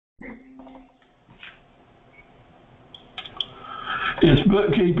It's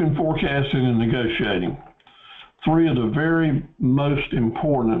bookkeeping, forecasting, and negotiating. Three of the very most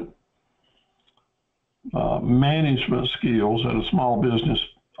important management skills that a small business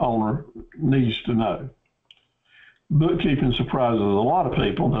owner needs to know. Bookkeeping surprises a lot of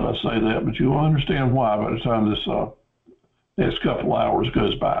people that I say that, but you'll understand why by the time this next couple hours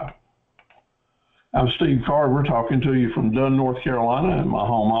goes by. I'm Steve Carver talking to you from Dunn, North Carolina in my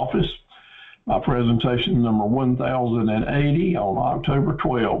home office. My presentation number 1080 on October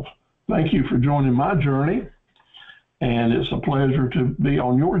 12th. Thank you for joining my journey, and it's a pleasure to be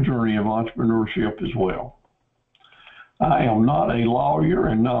on your journey of entrepreneurship as well. I am not a lawyer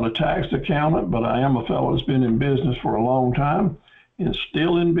and not a tax accountant, but I am a fellow that's been in business for a long time and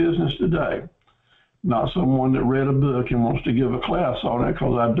still in business today. Not someone that read a book and wants to give a class on it,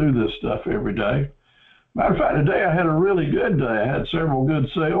 because I do this stuff every day. Matter of fact, today I had a really good day. I had several good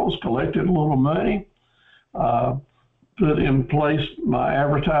sales, collected a little money, put in place my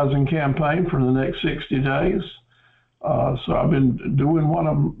advertising campaign for the next 60 days. So I've been doing what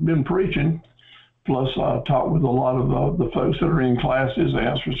I've been preaching, plus I talked with a lot of the folks that are in classes,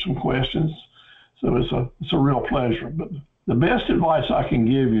 answered some questions. So it's a real pleasure. But the best advice I can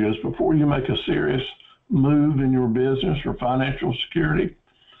give you is before you make a serious move in your business or financial security,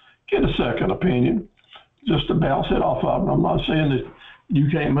 get a second opinion, just to bounce it off of them. I'm not saying that you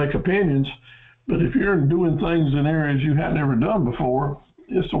can't make opinions, but if you're doing things in areas you hadn't ever done before,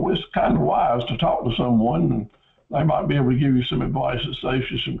 it's kind of wise to talk to someone, and they might be able to give you some advice that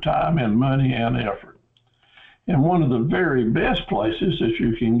saves you some time and money and effort. And one of the very best places that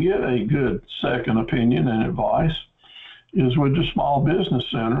you can get a good second opinion and advice is with the Small Business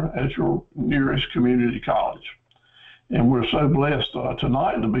Center at your nearest community college. And we're so blessed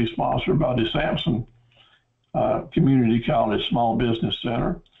tonight to be sponsored by the Sampson Community College Small Business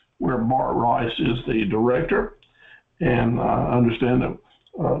Center, where Bart Rice is the director. And I understand that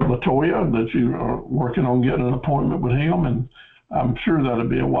Latoya, that you are working on getting an appointment with him, and I'm sure that'd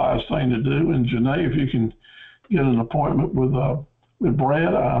be a wise thing to do. And Janae, if you can get an appointment with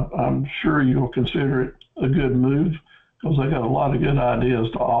Brad, I'm sure you'll consider it a good move, because they got a lot of good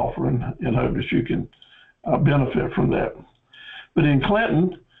ideas to offer, and hope that you can benefit from that. But in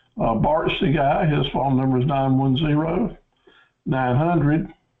Clinton, Bart's the guy. His phone number is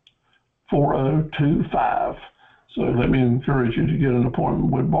 910-900-4025. So let me encourage you to get an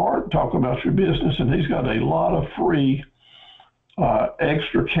appointment with Bart, talk about your business, and he's got a lot of free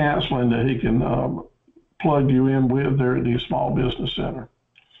extra counseling that he can plug you in with there at the Small Business Center.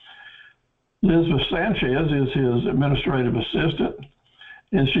 Elizabeth Sanchez is his administrative assistant,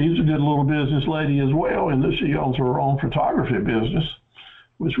 and she's a good little business lady as well, in that she owns her own photography business,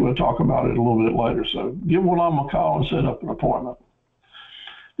 which we'll talk about it a little bit later. So give one of them a call and set up an appointment.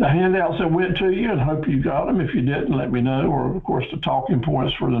 The handouts that went to you, and hope you got them. If you didn't, let me know. Or, of course, the talking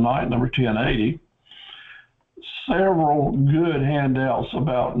points for the night, number 1080. Several good handouts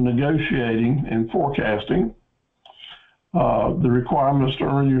about negotiating and forecasting. The requirements to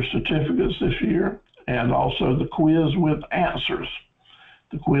earn your certificates this year, and also the quiz with answers.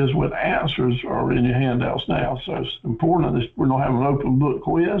 The quiz with answers are in your handouts now. So it's important that we're not having an open book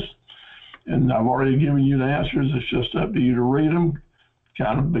quiz. And I've already given you the answers. It's just up to you to read them,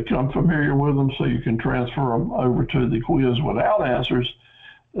 kind of become familiar with them, so you can transfer them over to the quiz without answers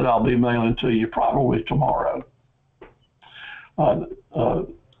that I'll be mailing to you probably tomorrow.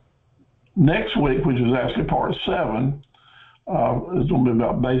 Next week, which is actually part 7, is going to be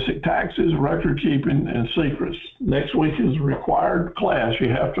about basic taxes, record keeping, and secrets. Next week is a required class. You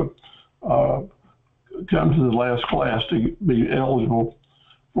have to come to the last class to be eligible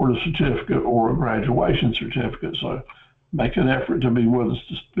for the certificate or a graduation certificate. So make an effort to be with us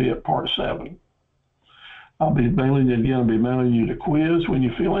to be at part 7. I'll be mailing you again. I'll be mailing you the quiz. When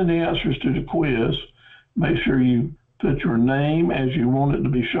you fill in the answers to the quiz, make sure you put your name as you want it to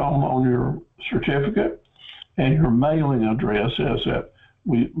be shown on your certificate, and your mailing address as that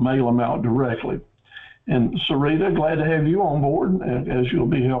we mail them out directly. And Sarita, glad to have you on board, as you'll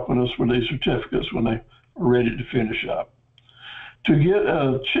be helping us with these certificates when they are ready to finish up. To get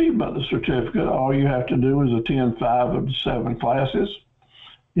an achievement certificate, all you have to do is attend 5 of the 7 classes,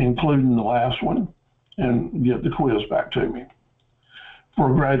 including the last one, and get the quiz back to me.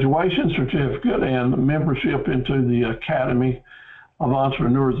 For a graduation certificate and membership into the Academy of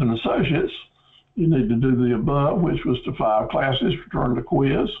Entrepreneurs and Associates, you need to do the above, which was the 5 classes, return the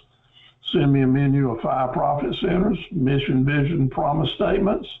quiz, send me a menu of 5 profit centers, mission, vision, promise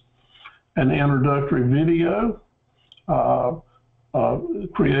statements, an introductory video,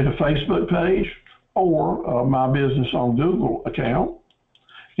 create a Facebook page or My Business on Google account,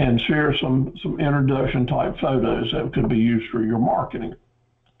 and share some introduction type photos that could be used for your marketing.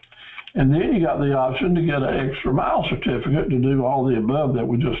 And then you got the option to get an extra mile certificate to do all the above that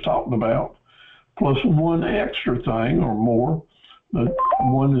we just talked about, plus one extra thing or more, but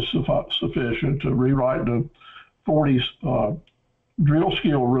one is sufficient to rewrite the 40 drill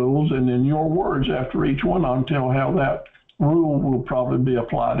skill rules, and in your words after each one, I'll tell how that rule will probably be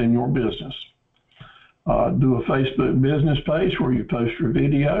applied in your business. Do a Facebook business page where you post your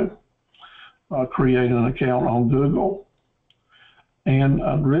video, create an account on Google, and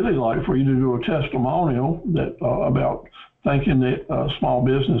I'd really like for you to do a testimonial that about thanking the Small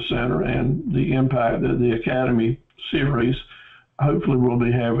Business Center and the impact that the Academy series hopefully will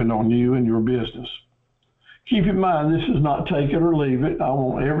be having on you and your business. Keep in mind, this is not take it or leave it. I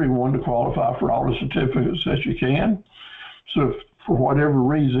want everyone to qualify for all the certificates that you can. So if for whatever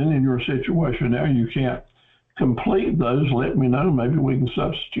reason in your situation now you can't complete those, let me know. Maybe we can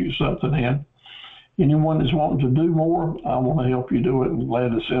substitute something in. Anyone that's wanting to do more, I want to help you do it and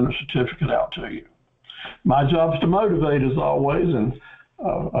glad to send a certificate out to you. My job is to motivate as always, and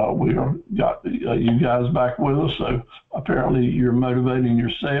we got you guys back with us, so apparently you're motivating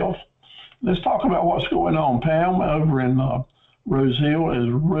yourself. Let's talk about what's going on. Pam over in Rose Hill has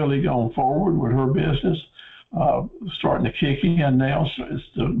really gone forward with her business, starting to kick in now. So it's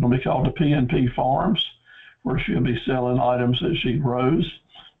going to be called the P&P Farms, where she'll be selling items that she grows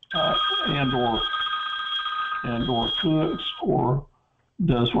and or cooks or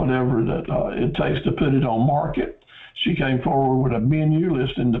does whatever that it takes to put it on market. She came forward with a menu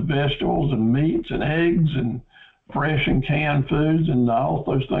listing the vegetables and meats and eggs and fresh and canned foods and all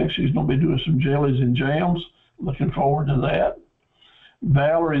those things. She's going to be doing some jellies and jams. Looking forward to that.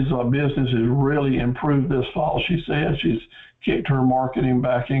 Valerie's business has really improved this fall, she said. She's kicked her marketing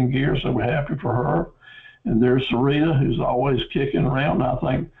back in gear, so we're happy for her. And there's Sarita, who's always kicking around.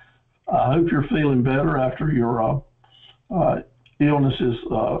 I hope you're feeling better after your illnesses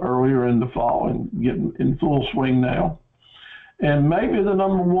earlier in the fall and getting in full swing now. And maybe the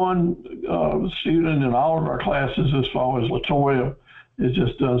number one student in all of our classes this fall is Latoya. Has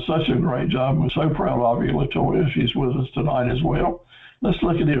just done such a great job. I'm so proud of you, Latoya. She's with us tonight as well. Let's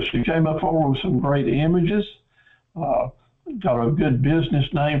look at this. She came up forward with some great images. Got a good business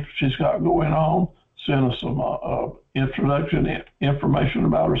name she's got going on. Sent us some introduction information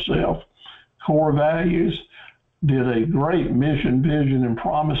about herself. Core values. Did a great mission, vision, and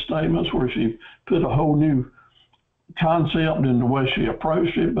promise statements where she put a whole new concept in the way she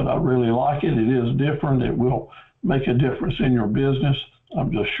approached it, but I really like it. It is different. It will make a difference in your business.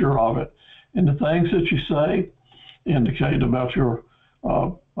 I'm just sure of it. And the things that you say indicate about your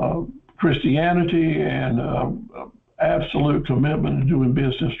Christianity and absolute commitment to doing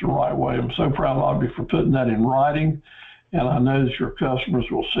business the right way. I'm so proud of you for putting that in writing, and I know that your customers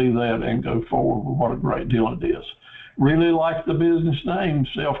will see that and go forward with what a great deal it is. Really like the business name,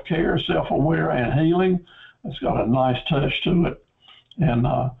 Self-Care, Self-Aware, and Healing. It's got a nice touch to it.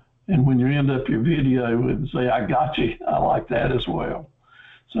 And when you end up your video and say, I got you, I like that as well.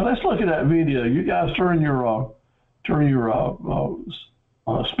 So let's look at that video. You guys turn your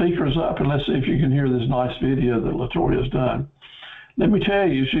speakers up and let's see if you can hear this nice video that Latoya's done. Let me tell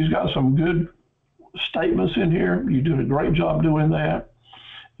you, she's got some good statements in here. You did a great job doing that.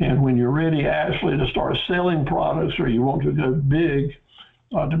 And when you're ready, Ashley, to start selling products or you want to go big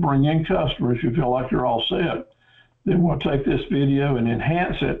to bring in customers, you feel like you're all set, then we'll take this video and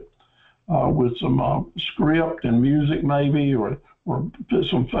enhance it with some script and music maybe, or put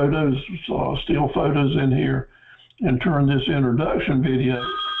some photos, still photos in here, and turn this introduction video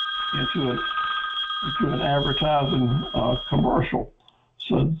into an advertising commercial.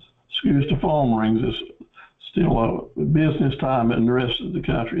 So excuse the phone rings. It's still business time in the rest of the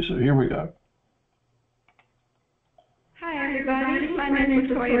country. So here we go. Hi everybody, my name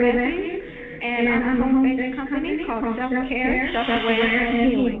is Latoya Matthews, and I'm a home-based company called Self-Care, Self-Aware,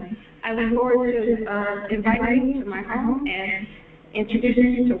 and Healing. I look forward to inviting you to my home and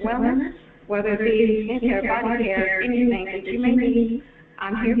introducing you to wellness, whether it be skincare, body care, anything that you may need.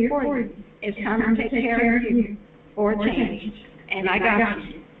 I'm here for you. It's time to take care of you for a change. And I got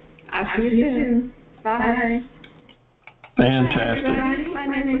you. I'll see you soon. Bye. Fantastic. Hi everybody, my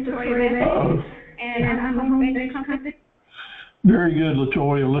name is Latoya Matthews, and I'm a home-based company. Very good,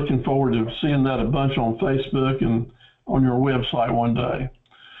 Latoya. Looking forward to seeing that a bunch on Facebook and on your website one day.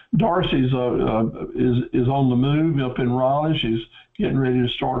 Darcy's is on the move up in Raleigh. She's getting ready to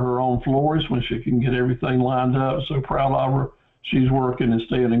start her own florist when she can get everything lined up. So proud of her. She's working and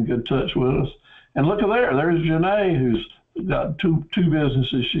staying in good touch with us. And look at there. There's Janae, who's got two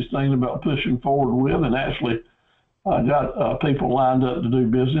businesses she's thinking about pushing forward with, and actually got people lined up to do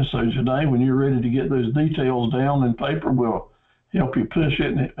business. So Janae, when you're ready to get those details down in paper, we'll help you push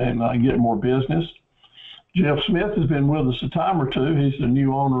it and get more business. Jeff Smith has been with us a time or two. He's the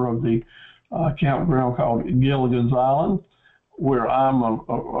new owner of the campground called Gilligan's Island, where I'm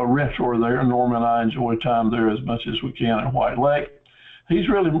a restaurant there. Norm and I enjoy time there as much as we can at White Lake. He's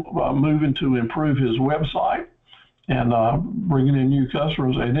really moving to improve his website and bringing in new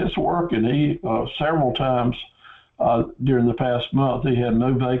customers, and it's working. He several times during the past month, he had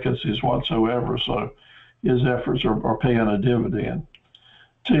no vacancies whatsoever, so his efforts are paying a dividend.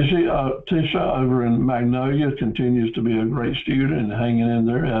 Tisha over in Magnolia continues to be a great student and hanging in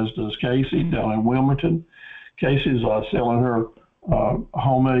there, as does Casey down in Wilmington. Casey's selling her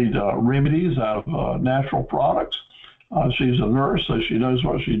homemade remedies out of natural products. She's a nurse, so she knows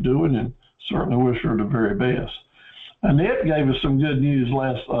what she's doing, and certainly wish her the very best. Annette gave us some good news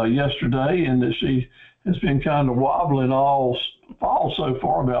yesterday, in that she has been kind of wobbling all fall so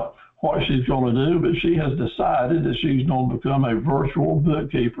far about what she's going to do, but she has decided that she's going to become a virtual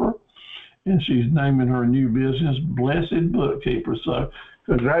bookkeeper, and she's naming her new business Blessed Bookkeeper. So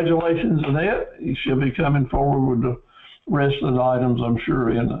congratulations, Annette. She'll be coming forward with the rest of the items, I'm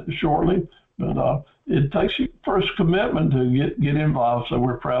sure, shortly. But it takes you first commitment to get involved, so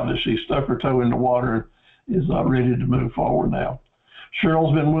we're proud that she stuck her toe in the water and is ready to move forward now.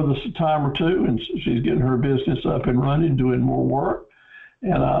 Cheryl's been with us a time or two, and she's getting her business up and running, doing more work.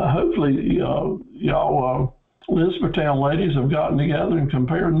 And hopefully, y'all Elizabethtown ladies have gotten together and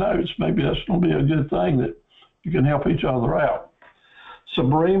compared notes. Maybe that's going to be a good thing, that you can help each other out.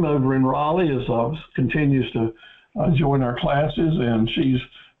 Sabrina over in Raleigh continues to join our classes, and she's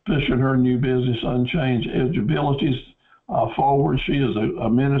pushing her new business, Unchanged Eligibilities, forward. She is a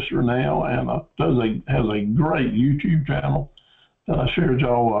minister now, and has a great YouTube channel that I shared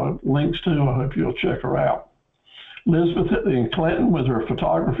y'all links to. I hope you'll check her out. Elizabeth in Clinton with her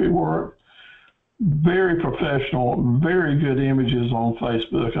photography work, very professional, very good images on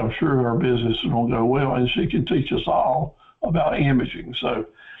Facebook. I'm sure her business is going to go well, and she can teach us all about imaging. So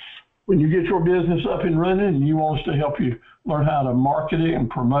when you get your business up and running and you want us to help you learn how to market it and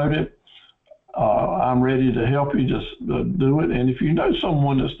promote it, I'm ready to help you. Just do it. And if you know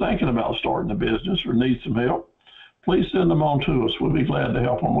someone that's thinking about starting a business or needs some help, please send them on to us. We'll be glad to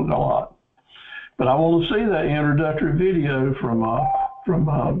help them with a lot. But I want to see that introductory video from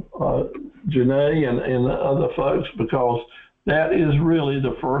Janae and the other folks, because that is really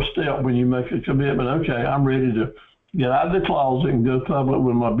the first step when you make a commitment. Okay, I'm ready to get out of the closet and go public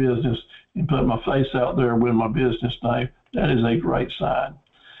with my business and put my face out there with my business name. That is a great sign.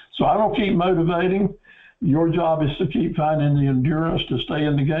 So I don't keep motivating. Your job is to keep finding the endurance to stay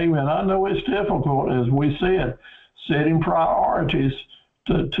in the game. And I know it's difficult, as we said. Setting priorities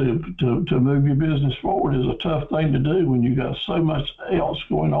to move your business forward is a tough thing to do when you got so much else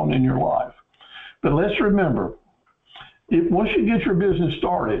going on in your life. But let's remember, once you get your business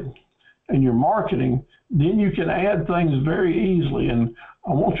started and you're marketing, then you can add things very easily. And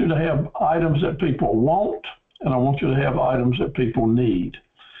I want you to have items that people want, and I want you to have items that people need.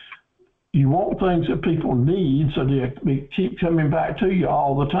 You want things that people need so they keep coming back to you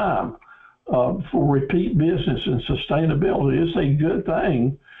all the time. For repeat business and sustainability, it's a good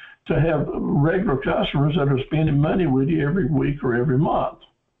thing to have regular customers that are spending money with you every week or every month.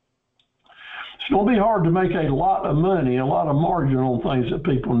 It's going to be hard to make a lot of money, a lot of margin on things that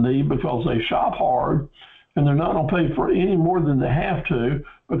people need, because they shop hard and they're not going to pay for any more than they have to,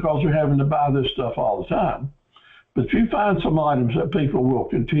 because they're having to buy this stuff all the time. But if you find some items that people will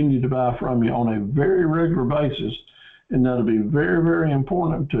continue to buy from you on a very regular basis, and that'll be very, very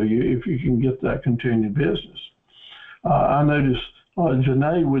important to you if you can get that continued business. I noticed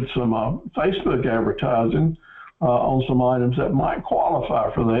Janae with some Facebook advertising on some items that might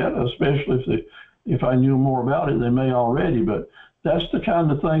qualify for that, especially if I knew more about it. They may already, but that's the kind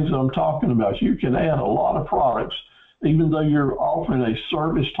of things I'm talking about. You can add a lot of products, even though you're offering a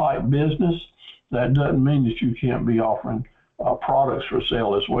service type business. That doesn't mean that you can't be offering products for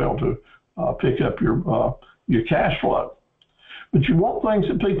sale as well to pick up your cash flow. But you want things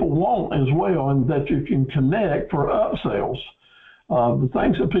that people want as well, and that you can connect for upsells. The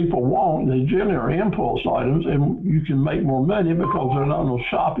things that people want, they generally are impulse items, and you can make more money because they're not going to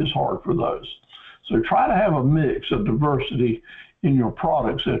shop as hard for those. So try to have a mix of diversity in your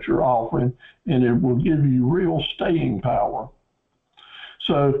products that you're offering, and it will give you real staying power.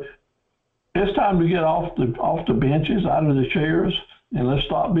 So it's time to get off the benches, out of the chairs, and let's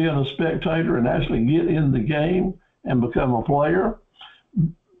stop being a spectator and actually get in the game and become a player.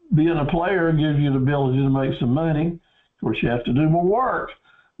 Being a player gives you the ability to make some money. Of course, you have to do more work,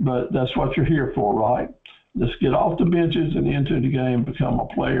 but that's what you're here for, right? Let's get off the benches and into the game, become a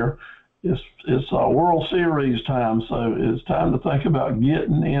player. It's a World Series time, so it's time to think about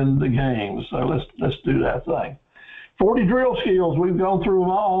getting in the game. So let's do that thing. 40 drill skills. We've gone through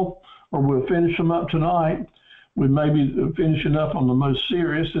them all, or we'll finish them up tonight. We may be finishing up on the most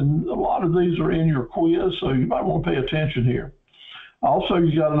serious, and a lot of these are in your quiz, so you might want to pay attention here. Also,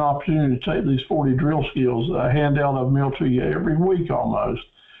 you got an opportunity to take these 40 drill skills that I hand out, I've mailed to you every week almost,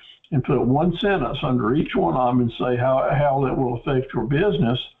 and put one sentence under each one of them and say how that will affect your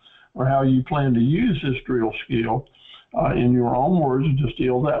business or how you plan to use this drill skill in your own words. Just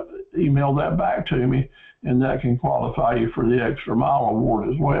email that back to me, and that can qualify you for the Extra Mile Award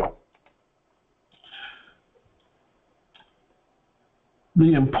as well.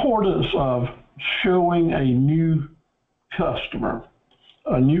 The importance of showing a new customer,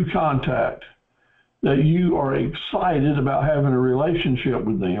 a new contact, that you are excited about having a relationship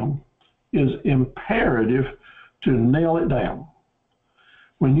with them is imperative to nail it down.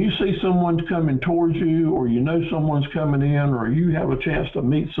 When you see someone coming towards you, or you know someone's coming in, or you have a chance to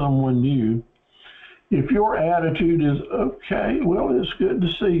meet someone new, if your attitude is, okay, well, it's good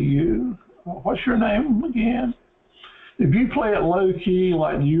to see you. What's your name again? If you play it low key,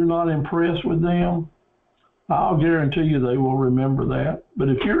 like you're not impressed with them, I'll guarantee you they will remember that. But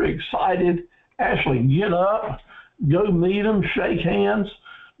if you're excited, actually get up, go meet them, shake hands,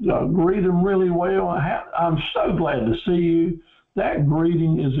 greet them really well. I'm so glad to see you. That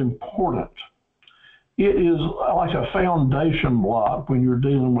greeting is important. It is like a foundation block when you're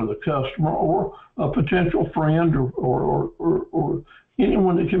dealing with a customer or a potential friend or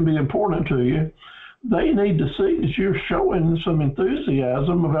anyone that can be important to you. They need to see that you're showing some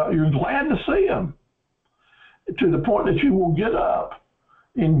enthusiasm about you're glad to see them, to the point that you will get up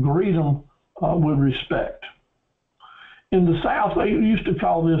and greet them with respect. In the South, they used to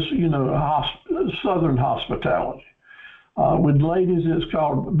call this, Southern hospitality. With ladies, it's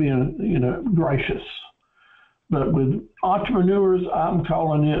called being, gracious. But with entrepreneurs, I'm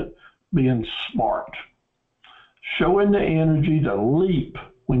calling it being smart. Showing the energy to leap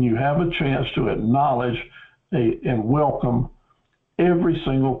when you have a chance to acknowledge and welcome every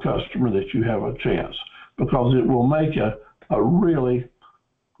single customer that you have a chance, because it will make a really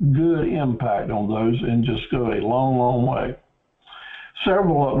good impact on those and just go a long, long way.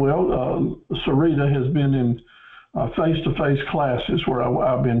 Sarita has been in face-to-face classes where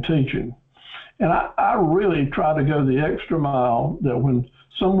I've been teaching. And I really try to go the extra mile that when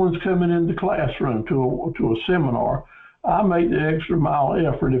someone's coming in the classroom to a seminar, I make the extra mile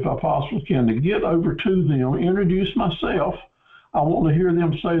effort, if I possibly can, to get over to them, introduce myself. I want to hear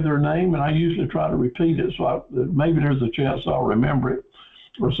them say their name, and I usually try to repeat it, so maybe there's a chance I'll remember it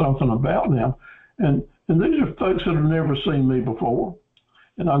or something about them. And these are folks that have never seen me before,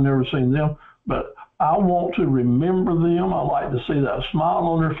 and I've never seen them, but I want to remember them. I like to see that smile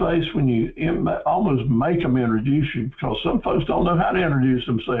on their face when you almost make them introduce you, because some folks don't know how to introduce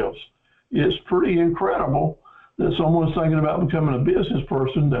themselves. It's pretty incredible that someone's thinking about becoming a business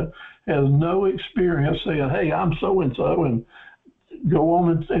person that has no experience saying, hey, I'm so-and-so, and go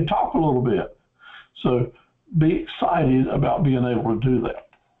on and talk a little bit. So be excited about being able to do that.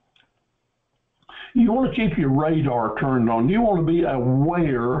 You want to keep your radar turned on. You want to be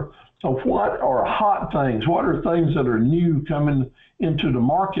aware of what are hot things, what are things that are new coming into the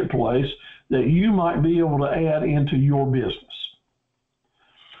marketplace that you might be able to add into your business.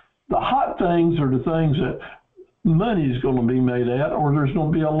 The hot things are the things that money is going to be made at, or there's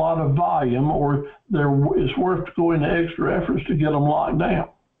going to be a lot of volume, or it's worth going to extra efforts to get them locked down.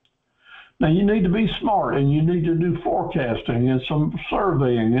 Now, you need to be smart, and you need to do forecasting and some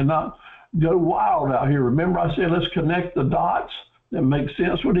surveying and not go wild out here. Remember I said let's connect the dots that make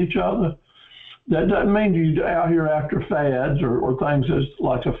sense with each other? That doesn't mean you're out here after fads or things that's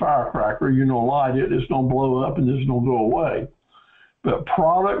like a firecracker. Light it, it's going to blow up and it's going to go away. But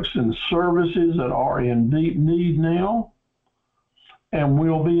products and services that are in deep need now and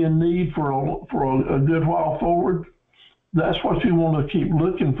will be in need for a good while forward, that's what you want to keep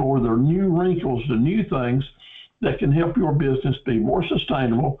looking for. The new wrinkles, the new things that can help your business be more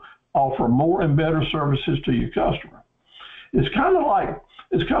sustainable, offer more and better services to your customer. It's kind of like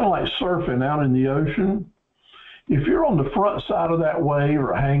surfing out in the ocean. If you're on the front side of that wave,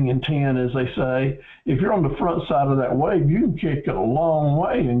 or hanging 10, as they say, if you're on the front side of that wave, you can kick it a long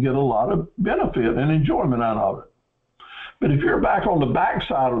way and get a lot of benefit and enjoyment out of it. But if you're back on the back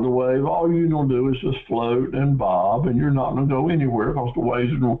side of the wave, all you're going to do is just float and bob, and you're not going to go anywhere because the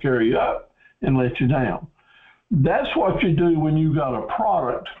waves are going to carry you up and let you down. That's what you do when you've got a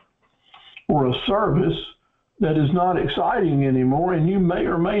product or a service that is not exciting anymore, and you may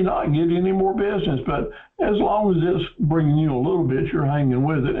or may not get any more business, but as long as it's bringing you a little bit, you're hanging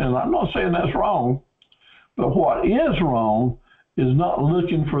with it. And I'm not saying that's wrong, but what is wrong is not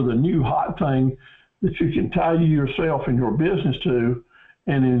looking for the new hot thing that you can tie yourself and your business to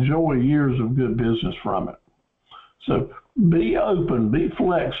and enjoy years of good business from it. So be open, be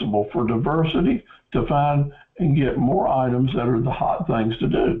flexible for diversity to find and get more items that are the hot things to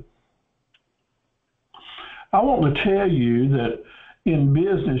do. I want to tell you that in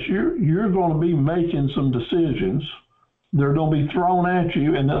business, you're going to be making some decisions. They're going to be thrown at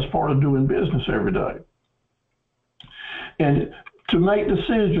you, and that's part of doing business every day. And to make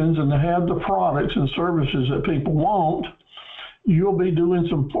decisions and to have the products and services that people want, you'll be doing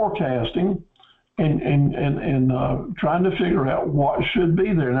some forecasting and trying to figure out what should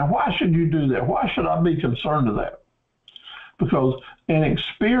be there. Now, why should you do that? Why should I be concerned of that? Because an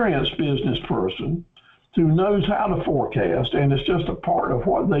experienced business person who knows how to forecast, and it's just a part of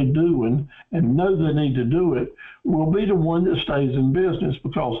what they do and know they need to do it, will be the one that stays in business,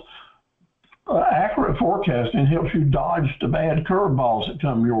 because accurate forecasting helps you dodge the bad curveballs that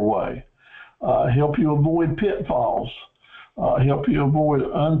come your way, help you avoid pitfalls, help you avoid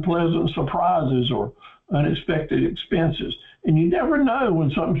unpleasant surprises or unexpected expenses. And you never know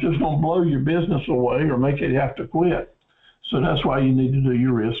when something's just going to blow your business away or make you have to quit. So that's why you need to do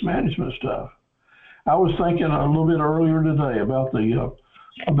your risk management stuff. I was thinking a little bit earlier today about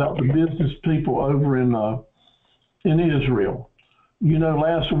the business people over in Israel. You know,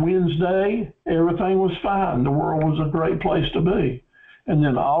 last Wednesday, everything was fine. The world was a great place to be. And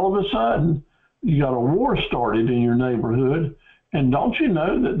then all of a sudden, you got a war started in your neighborhood. And don't you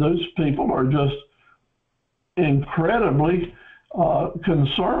know that those people are just incredibly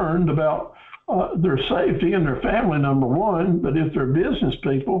concerned about their safety and their family, number one, but if they're business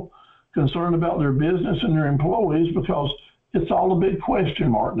people, concerned about their business and their employees, because it's all a big question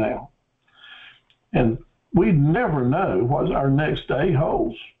mark now. And we never know what our next day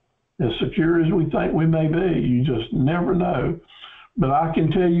holds. As secure as we think we may be, you just never know. But I can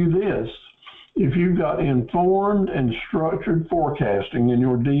tell you this, if you've got informed and structured forecasting in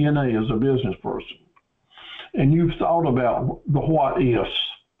your DNA as a business person, and you've thought about the what ifs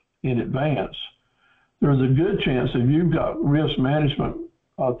in advance, there's a good chance if you've got risk management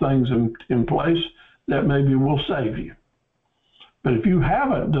things in place that maybe will save you. But if you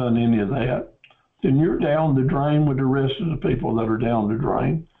haven't done any of that, then you're down the drain with the rest of the people that are down the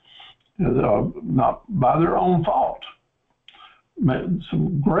drain, not by their own fault.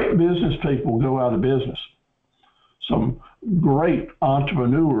 Some great business people go out of business. Some great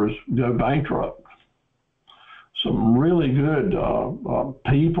entrepreneurs go bankrupt. Some really good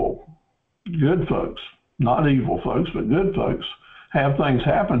people, good folks, not evil folks, but good folks, have things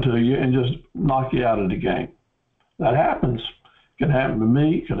happen to you and just knock you out of the game. That happens. It can happen to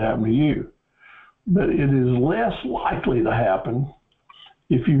me, it can happen to you. But it is less likely to happen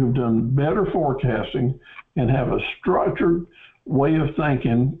if you have done better forecasting and have a structured way of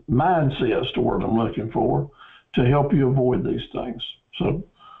thinking, mindset is the word I'm looking for, to help you avoid these things. So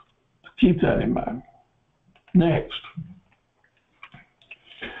keep that in mind. Next,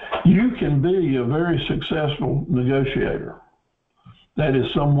 you can be a very successful negotiator. That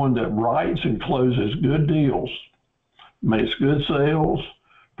is someone that writes and closes good deals, makes good sales,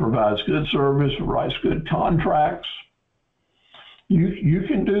 provides good service, writes good contracts. You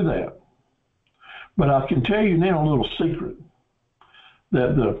can do that. But I can tell you now a little secret,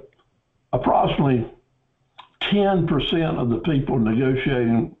 that the approximately 10% of the people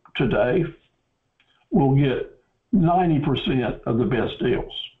negotiating today will get 90% of the best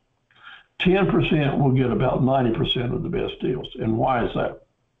deals. 10% will get about 90% of the best deals. And why is that?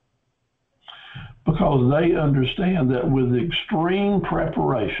 Because they understand that with extreme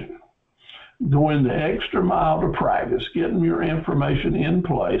preparation, going the extra mile to practice, getting your information in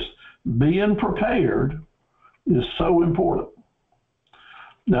place, being prepared is so important.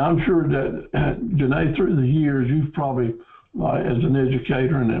 Now, I'm sure that, Janae, through the years, you've probably, as an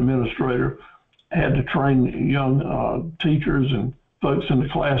educator and administrator, had to train young teachers and folks in the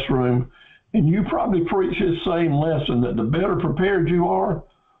classroom, and you probably preach this same lesson, that the better prepared you are,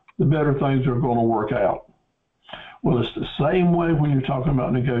 the better things are going to work out. Well, it's the same way when you're talking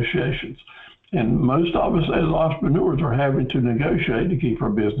about negotiations. And most of us as entrepreneurs are having to negotiate to keep our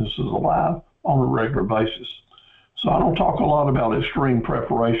businesses alive on a regular basis. So I don't talk a lot about extreme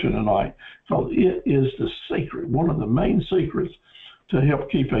preparation tonight, because it is the secret, one of the main secrets to help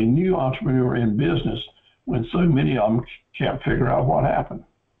keep a new entrepreneur in business when so many of them can't figure out what happened.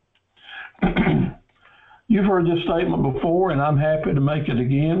 You've heard this statement before, and I'm happy to make it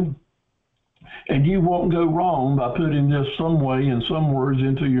again. And you won't go wrong by putting this some way and some words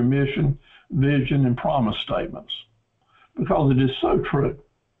into your mission, vision, and promise statements, because it is so true.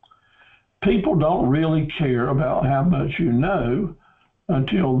 People don't really care about how much you know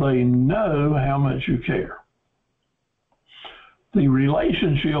until they know how much you care. The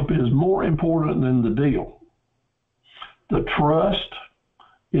relationship is more important than the deal. The trust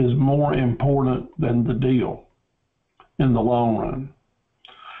is more important than the deal in the long run.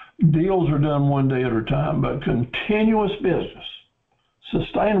 Deals are done one day at a time, but continuous business,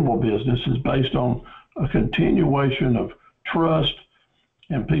 sustainable business, is based on a continuation of trust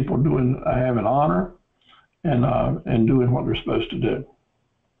and people having honor and doing what they're supposed to do.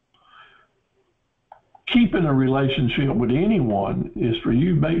 Keeping a relationship with anyone is for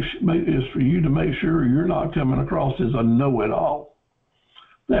you to make sure you're not coming across as a know-it-all.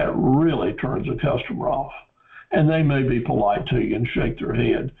 That really turns a customer off. And they may be polite to you and shake their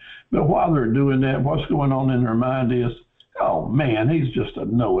head, but while they're doing that, what's going on in their mind is, oh man, he's just a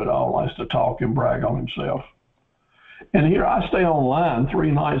know-it-all, likes to talk and brag on himself. And here I stay online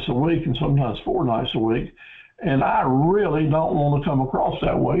 3 nights a week and sometimes 4 nights a week, and I really don't want to come across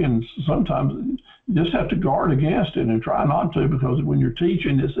that way. And sometimes you just have to guard against it and try not to, because when you're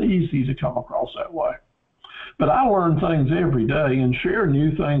teaching, it's easy to come across that way. But I learn things every day and share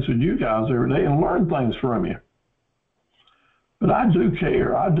new things with you guys every day and learn things from you. But I do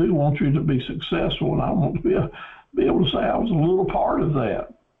care. I do want you to be successful, and I want to be able to say I was a little part of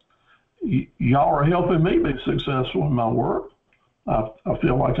that. Y'all are helping me be successful in my work. I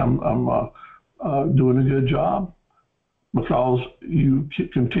feel like I'm doing a good job because you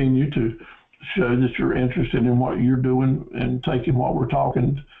continue to show that you're interested in what you're doing and taking what we're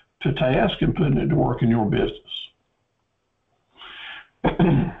talking to task and putting it to work in your business.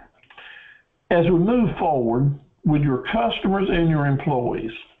 As we move forward with your customers and your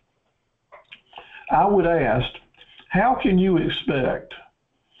employees, I would ask, how can you expect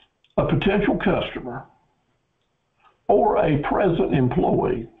a potential customer or a present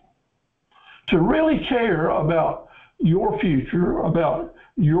employee to really care about your future, about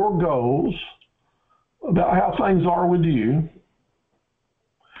your goals, about how things are with you,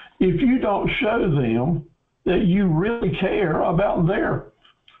 if you don't show them that you really care about their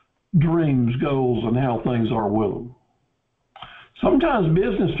dreams, goals, and how things are with them? Sometimes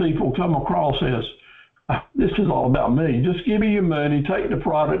business people come across as, this is all about me. Just give me your money, take the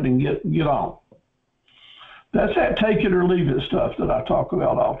product, and get on. That's that take it or leave it stuff that I talk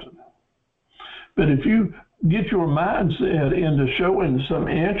about often. But if you get your mindset into showing some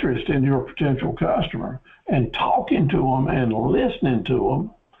interest in your potential customer and talking to them and listening to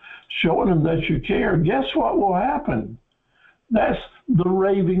them, showing them that you care, guess what will happen? That's the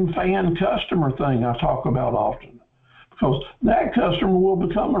raving fan customer thing I talk about often, because that customer will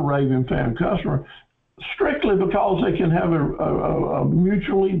become a raving fan customer strictly because they can have a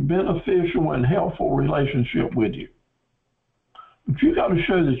mutually beneficial and helpful relationship with you. But you got to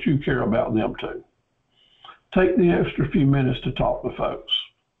show that you care about them too. Take the extra few minutes to talk to folks.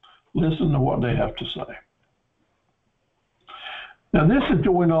 Listen to what they have to say. Now, this is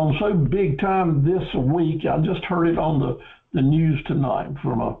going on so big time this week. I just heard it on the news tonight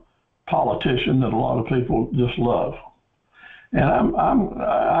from a politician that a lot of people just love. And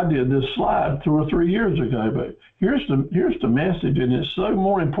I did this slide 2 or 3 years ago, but here's the message, and it's so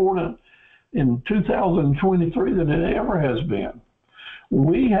more important in 2023 than it ever has been.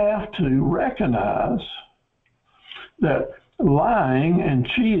 We have to recognize that lying and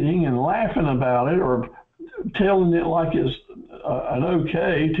cheating and laughing about it, or telling it like it's an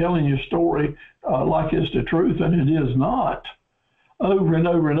okay, telling your story like it's the truth and it is not, over and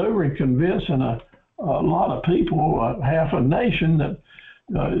over and over, and convincing a lot of people, half a nation,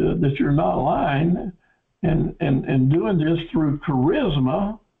 that you're not lying, and doing this through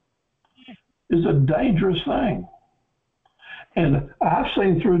charisma is a dangerous thing. And I've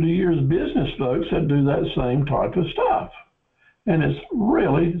seen through the years business folks that do that same type of stuff, and it's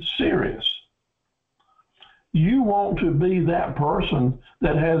really serious. You want to be that person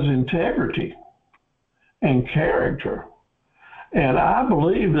that has integrity and character. And I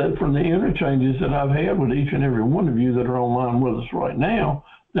believe that from the interchanges that I've had with each and every one of you that are online with us right now,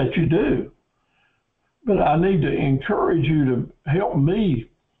 that you do. But I need to encourage you to help me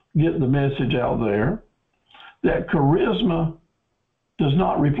get the message out there that charisma does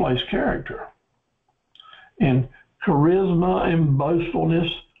not replace character. And charisma and boastfulness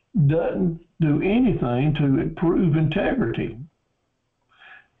doesn't do anything to improve integrity.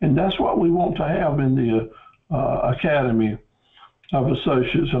 And that's what we want to have in the Academy of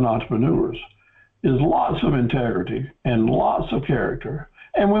Associates and Entrepreneurs, is lots of integrity and lots of character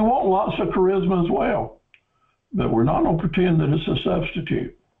And we want lots of charisma as well, but we're not going to pretend that it's a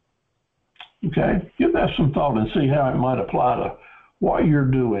substitute. Okay? Give that some thought and see how it might apply to what you're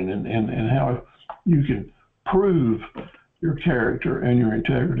doing and how you can prove your character and your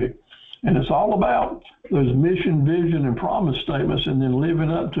integrity. And it's all about those mission, vision, and promise statements and then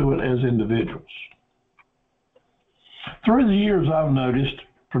living up to it as individuals. Through the years, I've noticed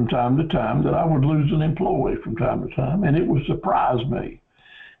from time to time that I would lose an employee from time to time, and it would surprise me.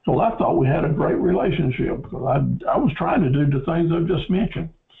 So I thought we had a great relationship because I was trying to do the things I've just mentioned.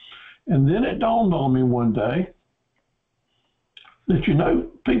 And then it dawned on me one day that, you know,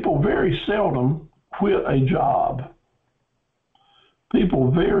 people very seldom quit a job.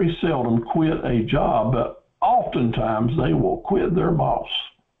 People very seldom quit a job, but oftentimes they will quit their boss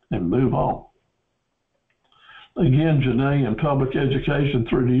and move on. Again, Janae, in public education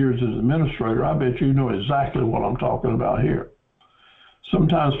through the years as administrator, I bet you know exactly what I'm talking about here.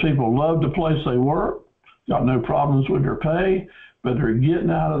 Sometimes people love the place they work, got no problems with their pay, but they're getting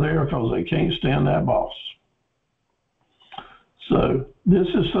out of there because they can't stand that boss. So this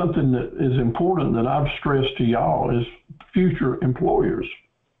is something that is important that I've stressed to y'all as future employers.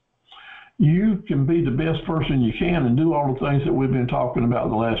 You can be the best person you can and do all the things that we've been talking about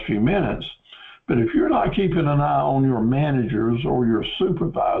in the last few minutes. But if you're not keeping an eye on your managers or your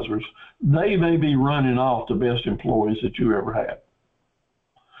supervisors, they may be running off the best employees that you ever had.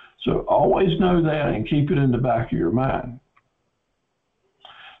 So always know that and keep it in the back of your mind.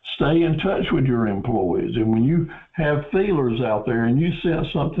 Stay in touch with your employees. And when you have feelers out there and you sense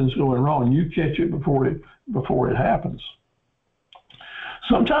something's going wrong, you catch it before it happens.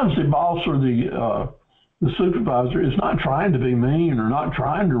 Sometimes the boss or the supervisor is not trying to be mean or not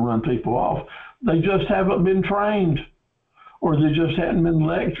trying to run people off. They just haven't been trained, or they just hadn't been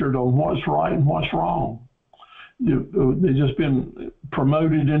lectured on what's right and what's wrong. They've just been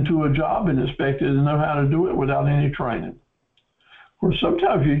promoted into a job and expected to know how to do it without any training. Or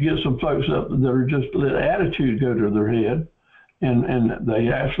sometimes you get some folks up that are just let attitude go to their head, and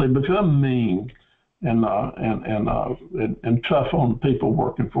they actually become mean and tough on people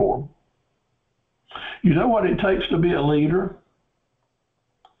working for them. You know what it takes to be a leader?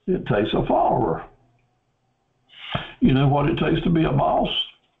 It takes a follower. You know what it takes to be a boss?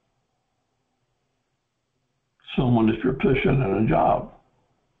 Someone that you're pushing in a job.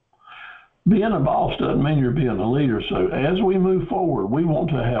 Being a boss doesn't mean you're being a leader. So as we move forward, we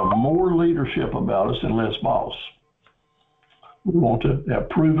want to have more leadership about us and less boss. We want to have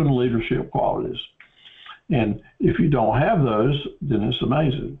proven leadership qualities. And if you don't have those, then it's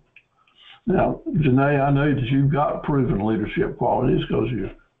amazing. Now, Janae, I know that you've got proven leadership qualities because you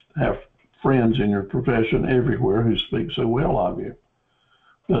have friends in your profession everywhere who speak so well of you.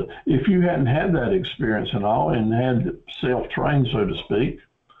 But if you hadn't had that experience and all and had self-trained, so to speak,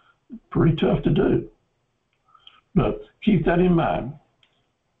 pretty tough to do. But keep that in mind.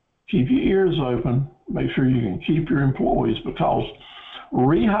 Keep your ears open. Make sure you can keep your employees, because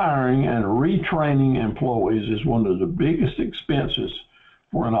rehiring and retraining employees is one of the biggest expenses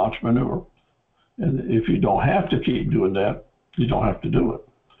for an entrepreneur. And if you don't have to keep doing that, you don't have to do it.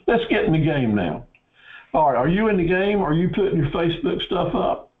 Let's get in the game now. All right, are you in the game? Are you putting your Facebook stuff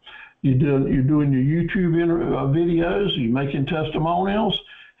up? You're doing your YouTube videos? Are you making testimonials?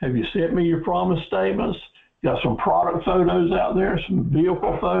 Have you sent me your promise statements? Got some product photos out there, some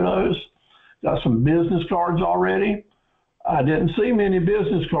vehicle photos? Got some business cards already? I didn't see many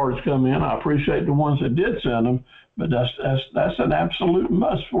business cards come in. I appreciate the ones that did send them, but that's an absolute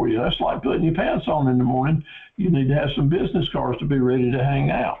must for you. That's like putting your pants on in the morning. You need to have some business cards to be ready to hang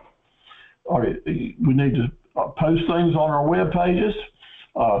out. All right, we need to post things on our web pages,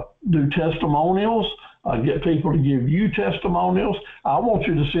 do testimonials, get people to give you testimonials. I want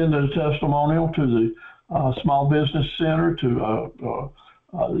you to send a testimonial to the Small Business Center,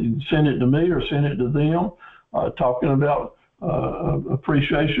 send it to me or send it to them, talking about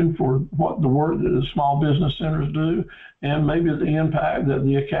appreciation for what the work that the small business centers do, and maybe the impact that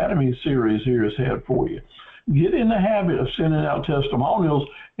the Academy series here has had for you. Get in the habit of sending out testimonials,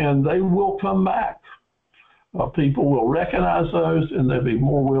 and they will come back. People will recognize those, and they'll be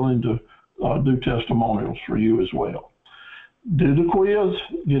more willing to do testimonials for you as well. Do the quiz,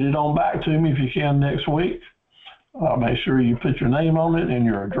 get it on back to me if you can next week. Make sure you put your name on it and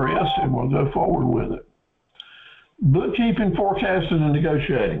your address, and we'll go forward with it. Bookkeeping, forecasting, and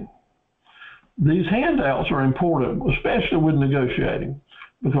negotiating. These handouts are important, especially with negotiating,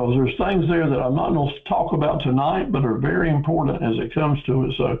 because there's things there that I'm not going to talk about tonight, but are very important as it comes to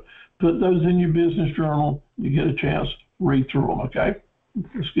it. So put those in your business journal. You get a chance, read through them, okay?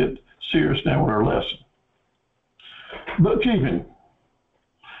 Let's get serious now with our lesson. Bookkeeping.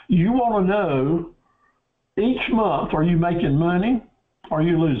 You want to know each month, are you making money? Are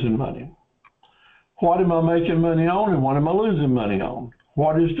you losing money? What am I making money on and what am I losing money on?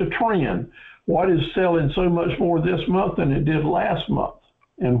 What is the trend? What is selling so much more this month than it did last month,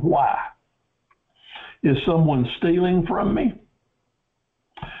 and why? Is someone stealing from me?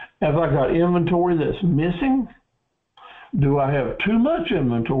 Have I got inventory that's missing? Do I have too much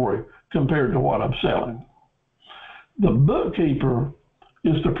inventory compared to what I'm selling? The bookkeeper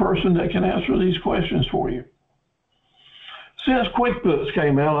is the person that can answer these questions for you. Since QuickBooks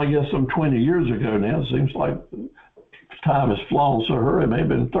came out, I guess some 20 years ago now, it seems like time has flown so hurry, it may have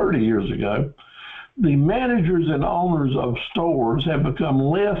been 30 years ago, the managers and owners of stores have become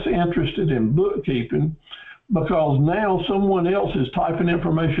less interested in bookkeeping because now someone else is typing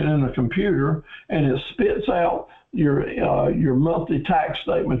information in a computer and it spits out your monthly tax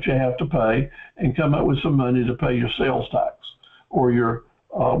statement you have to pay and come up with some money to pay your sales tax or your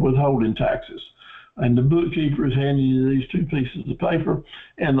withholding taxes. And the bookkeeper is handing you these two pieces of paper.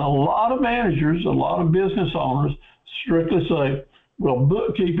 And a lot of managers, a lot of business owners strictly say, well,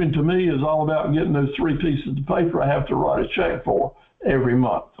 bookkeeping to me is all about getting those three pieces of paper I have to write a check for every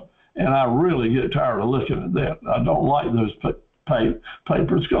month. And I really get tired of looking at that. I don't like those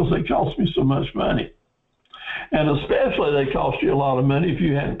papers because they cost me so much money. And especially they cost you a lot of money if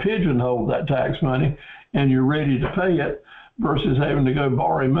you hadn't pigeonholed that tax money and you're ready to pay it versus having to go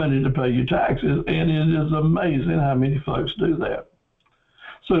borrow money to pay your taxes. And it is amazing how many folks do that.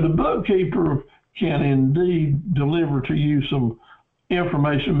 So the bookkeeper can indeed deliver to you some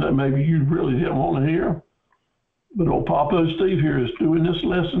information that maybe you really didn't want to hear. But old Papa Steve here is doing this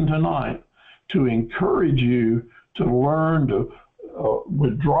lesson tonight to encourage you to learn to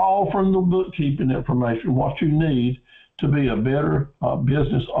withdraw from the bookkeeping information what you need to be a better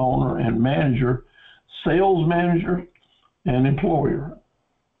business owner and manager, sales manager, and employer.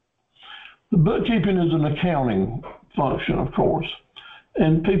 The bookkeeping is an accounting function, of course,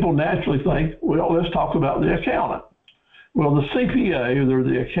 and people naturally think, well, let's talk about the accountant. Well, the CPA, or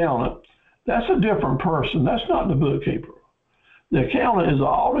the accountant, that's a different person. That's not the bookkeeper. The accountant is an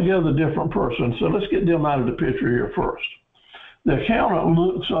altogether different person, so let's get them out of the picture here first. The accountant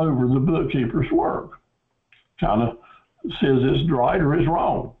looks over the bookkeeper's work, kind of says it's right or it's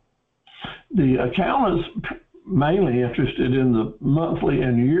wrong. The accountant's mainly interested in the monthly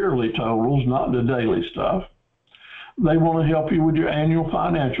and yearly totals, not the daily stuff. They want to help you with your annual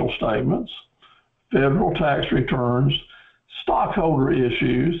financial statements, federal tax returns, stockholder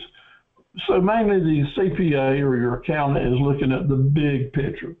issues. So mainly the CPA or your accountant is looking at the big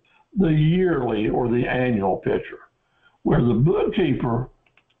picture, the yearly or the annual picture, where the bookkeeper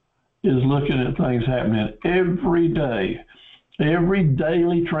is looking at things happening every day. Every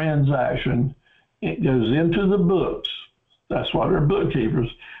daily transaction, it goes into the books. That's why they're bookkeepers.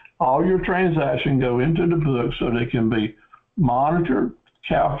 All your transactions go into the books so they can be monitored,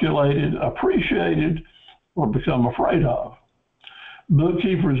 calculated, appreciated, or become afraid of.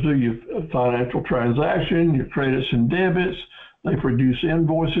 Bookkeepers do your financial transaction, your credits and debits. They produce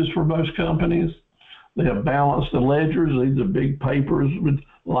invoices for most companies. They have balanced the ledgers. These are big papers with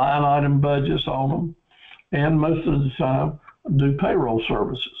line item budgets on them. And most of the time, do payroll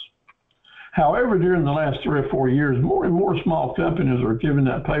services. However, during the last 3 or 4 years, more and more small companies are giving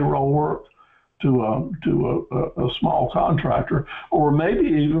that payroll work to a small contractor, or maybe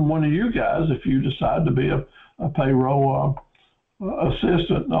even one of you guys if you decide to be a payroll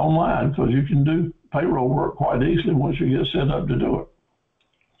assistant online, because you can do payroll work quite easily once you get set up to do it.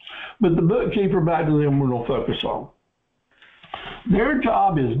 But the bookkeeper, back to them, we're going to focus on. Their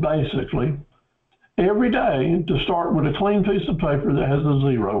job is basically every day to start with a clean piece of paper that has a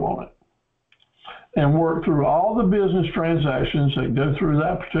zero on it and work through all the business transactions that go through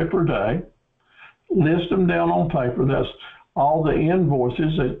that particular day, list them down on paper. That's all the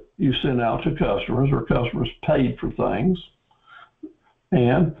invoices that you send out to customers or customers paid for things,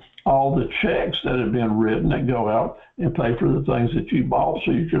 and all the checks that have been written that go out and pay for the things that you bought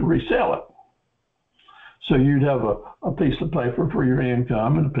so you could resell it. So you'd have a piece of paper for your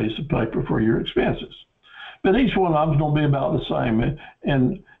income and a piece of paper for your expenses. But each one of them is going to be about the same.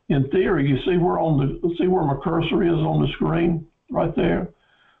 And in theory, you see where my cursor is on the screen right there?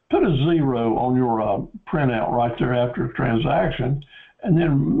 Put a zero on your printout right there after a transaction, and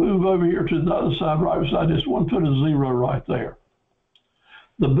then move over here to the other side, right beside this one, put a zero right there.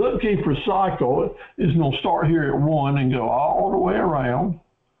 The bookkeeper cycle is going to start here at 1 and go all the way around,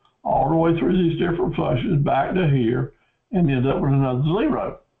 all the way through these different functions, back to here, and end up with another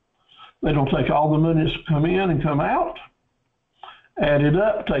zero. They don't take all the money that's come in and come out, add it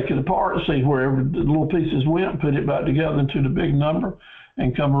up, take it apart, see wherever the little pieces went, put it back together into the big number,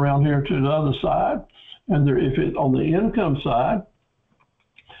 and come around here to the other side. And there, if it on the income side,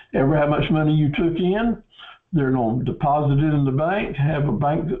 ever how much money you took in, they're going to deposit it in the bank, have a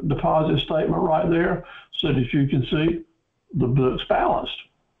bank deposit statement right there so that you can see the books balanced.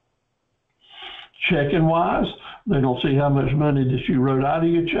 Checking wise, they're going to see how much money that you wrote out of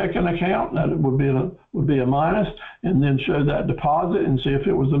your checking account. That would be a minus, and then show that deposit and see if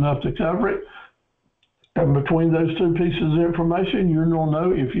it was enough to cover it. And between those two pieces of information, you're going to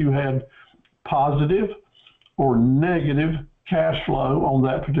know if you had positive or negative cash flow on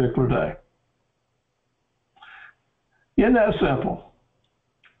that particular day. Isn't that simple?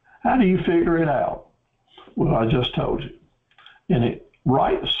 How do you figure it out? Well, I just told you. And it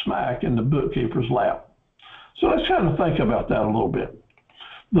right smack in the bookkeeper's lap. So let's kind of think about that a little bit.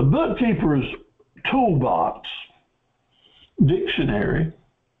 The bookkeeper's toolbox dictionary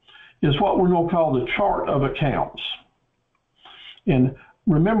is what we're going to call the chart of accounts. And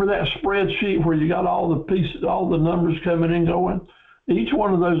remember that spreadsheet where you got all the pieces, all the numbers coming and going? Each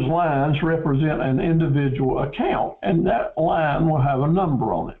one of those lines represent an individual account, and that line will have a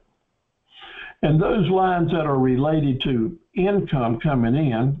number on it. And those lines that are related to income coming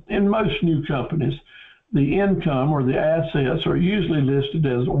in most new companies, the income or the assets are usually listed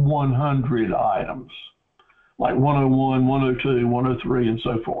as 100 items, like 101, 102, 103, and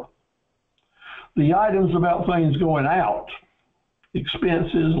so forth. The items about things going out,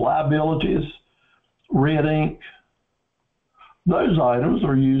 expenses, liabilities, red ink, those items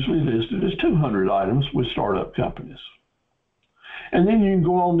are usually listed as 200 items with startup companies. And then you can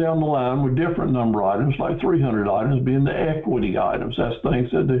go on down the line with different number items, like 300 items being the equity items. That's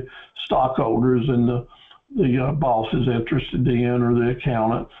things that the stockholders and the boss is interested in, or the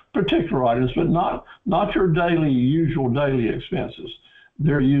accountant, particular items, but not your usual daily expenses.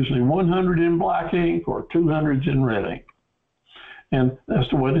 They're usually 100 in black ink or 200s in red ink. And that's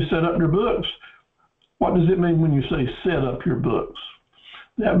the way they set up their books. What does it mean when you say set up your books?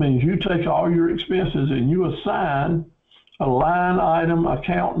 That means you take all your expenses and you assign a line item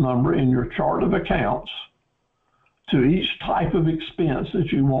account number in your chart of accounts to each type of expense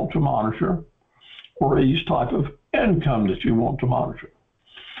that you want to monitor, or each type of income that you want to monitor.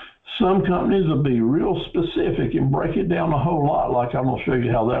 Some companies will be real specific and break it down a whole lot, like I'm going to show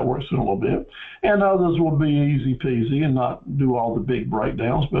you how that works in a little bit. And others will be easy peasy and not do all the big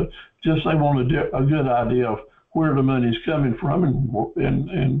breakdowns, but just they want a good idea of where the money's coming from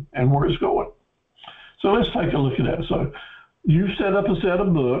and where it's going. So let's take a look at that. So you've set up a set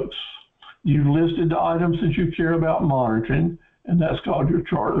of books. You've listed the items that you care about monitoring, and that's called your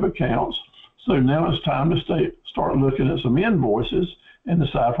chart of accounts. So now it's time to start looking at some invoices and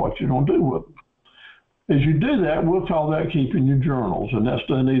decide what you're going to do with them. As you do that, we'll call that keeping your journals, and that's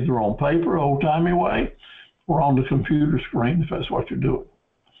done either on paper, old-timey way, or on the computer screen if that's what you're doing.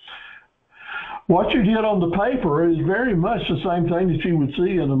 What you did on the paper is very much the same thing that you would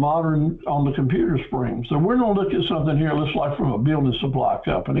see in the modern on the computer screen. So we're going to look at something here, looks like from a building supply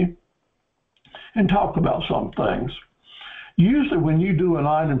company, and talk about some things. Usually when you do an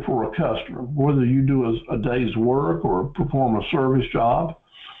item for a customer, whether you do a day's work or perform a service job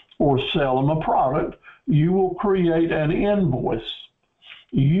or sell them a product, you will create an invoice.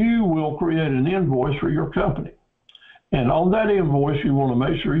 You will create an invoice for your company. And on that invoice, you want to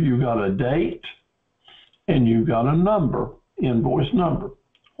make sure you've got a date and you've got a number, invoice number.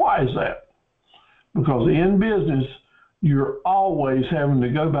 Why is that? Because in business, you're always having to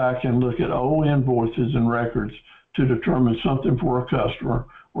go back and look at old invoices and records to determine something for a customer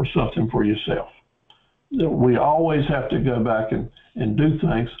or something for yourself. We always have to go back and do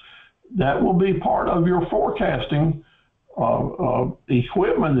things. That will be part of your forecasting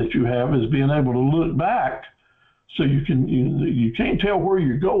equipment that you have, is being able to look back. So you can't tell where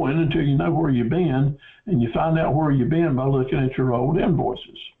you're going until you know where you've been, and you find out where you've been by looking at your old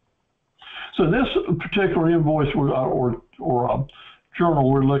invoices. So this particular invoice or journal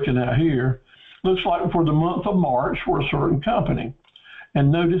we're looking at here looks like for the month of March for a certain company.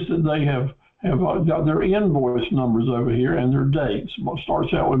 And notice that they have got their invoice numbers over here and their dates. It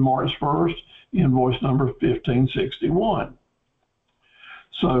starts out with March 1st, invoice number 1561.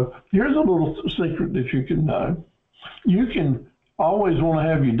 So here's a little secret that you can know. You can always want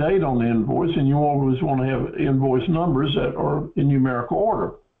to have your date on the invoice, and you always want to have invoice numbers that are in numerical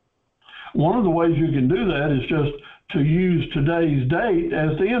order. One of the ways you can do that is just to use today's date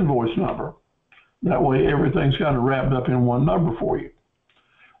as the invoice number. That way everything's kind of wrapped up in one number for you.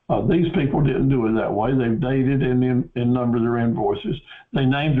 These people didn't do it that way. They've dated and numbered their invoices. They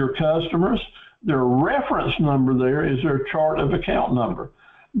named their customers. Their reference number there is their chart of account number.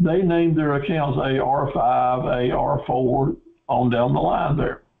 They name their accounts AR5, AR4, on down the line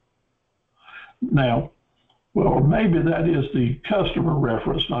there. Now, well, maybe that is the customer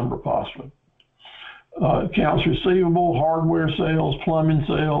reference number possibly. Accounts receivable, hardware sales, plumbing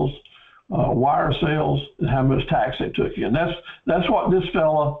sales, wire sales, and how much tax they took in. That's what this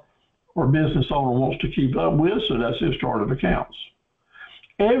fella or business owner wants to keep up with, so that's his chart of accounts.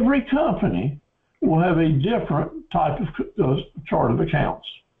 Every company will have a different type of chart of accounts.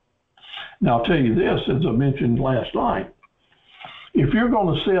 Now, I'll tell you this, as I mentioned last night, if you're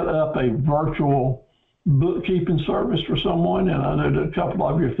going to set up a virtual bookkeeping service for someone, and I know that a couple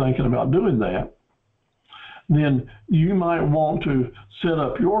of you are thinking about doing that, then you might want to set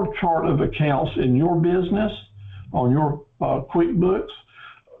up your chart of accounts in your business on your QuickBooks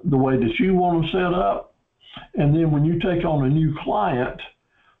the way that you want them set up. And then when you take on a new client,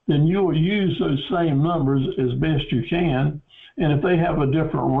 then you will use those same numbers as best you can. And if they have a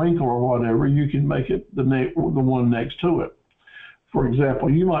different wrinkle or whatever, you can make it the one next to it. For example,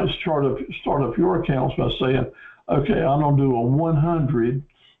 you might start up your accounts by saying, okay, I'm going to do a 100,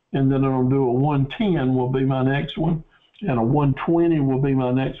 and then I'm going to do a 110 will be my next one, and a 120 will be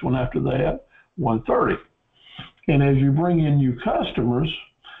my next one after that, 130. And as you bring in new customers,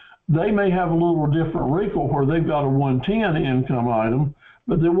 they may have a little different wrinkle where they've got a 110 income item,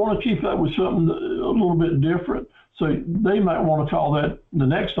 but they want to keep that with something a little bit different. So they might want to call that the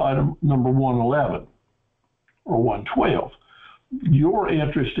next item number 111 or 112. Your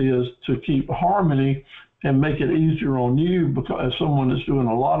interest is to keep harmony and make it easier on you, because as someone that's doing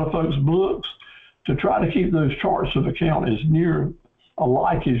a lot of folks' books, to try to keep those charts of account as near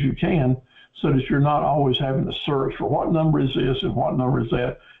alike as you can, so that you're not always having to search for what number is this and what number is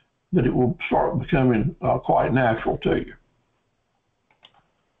that it will start becoming quite natural to you.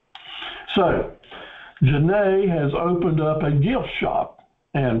 So, Janae has opened up a gift shop,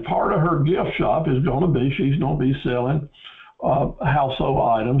 and part of her gift shop is going to be, she's going to be selling household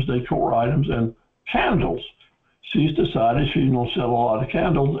items, decor items, and candles. She's decided she's going to sell a lot of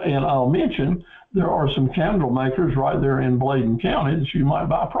candles, and I'll mention there are some candle makers right there in Bladen County that you might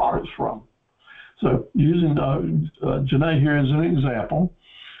buy products from. So using Janae here as an example,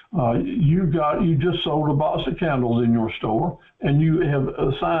 you just sold a box of candles in your store, and you have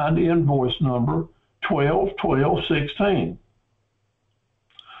assigned invoice number 121216.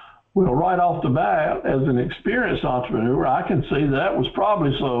 Well, right off the bat, as an experienced entrepreneur, I can see that was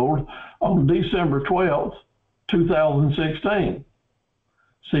probably sold on December 12th, 2016.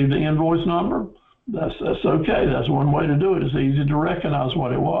 See the invoice number? That's okay. That's one way to do it. It's easy to recognize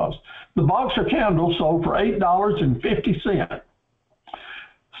what it was. The box of candles sold for $8.50.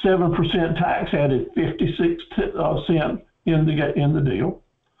 7% tax added 56 cents in the deal.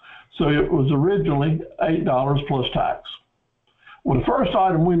 So it was originally $8 plus tax. Well, the first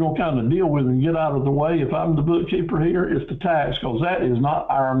item we know kind of deal with and get out of the way, if I'm the bookkeeper here, is the tax, because that is not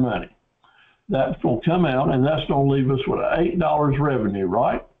our money. That's going to come out, and that's going to leave us with $8 revenue,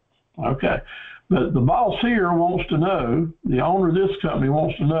 right? Okay. But the boss here wants to know, the owner of this company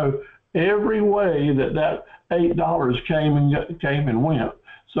wants to know every way that $8 came and went.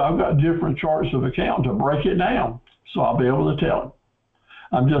 So I've got different charts of account to break it down, so I'll be able to tell him.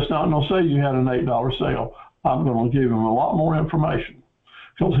 I'm just not going to say you had an $8 sale. I'm going to give him a lot more information,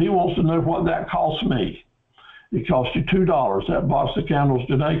 because he wants to know what that cost me. It cost you $2. That box of candles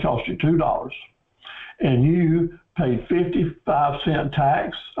today cost you $2. And you paid 55 cent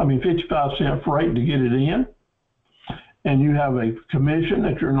tax, 55 cent freight to get it in. And you have a commission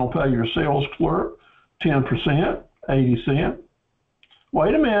that you're going to pay your sales clerk, 10%, 80 cents.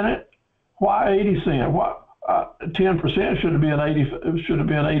 Wait a minute, why 80 cents? Why 10% should have been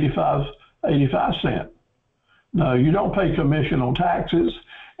 85 cents. No, you don't pay commission on taxes,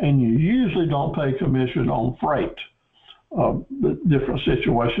 and you usually don't pay commission on freight. The different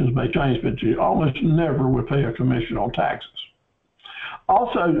situations may change, but you almost never would pay a commission on taxes.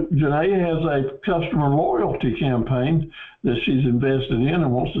 Also, Janae has a customer loyalty campaign that she's invested in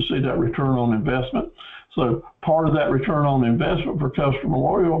and wants to see that return on investment. So part of that return on investment for customer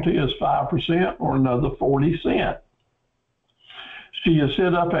loyalty is 5% or another 40 cents. She has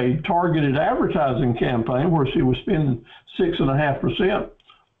set up a targeted advertising campaign where she was spending 6.5%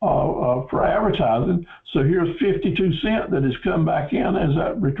 for advertising. So here's 52 cents that has come back in as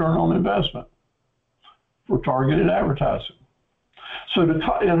that return on investment for targeted advertising. So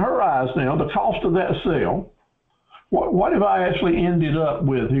in her eyes now, the cost of that sale, what have I actually ended up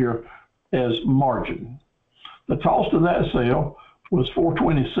with here as margin? The cost of that sale was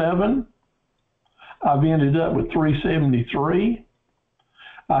 $427. I've ended up with $373.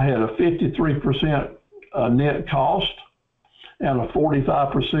 I had a 53% net cost and a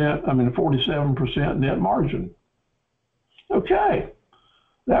 47% net margin. Okay,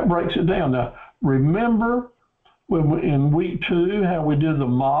 that breaks it down. Now, remember in week 2 how we did the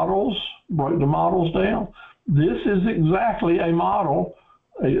models, broke the models down? This is exactly a model,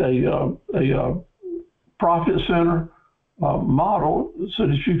 a profit center model so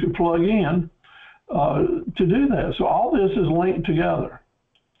that you could plug in to do that. So all this is linked together.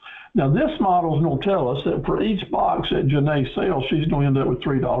 Now this model is going to tell us that for each box that Janae sells, she's going to end up with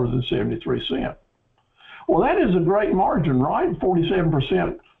 $3.73. Well, that is a great margin, right?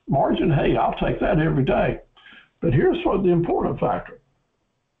 47% margin. Hey, I'll take that every day. But here's what the important factor.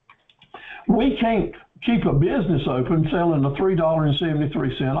 We can't keep a business open selling a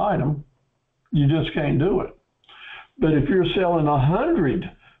 $3.73 item. You just can't do it. But if you're selling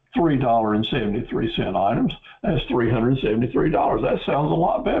 100 $3.73 items, that's $373. That sounds a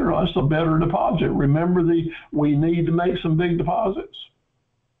lot better. That's a better deposit. Remember, we need to make some big deposits.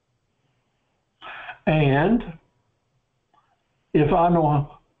 And if I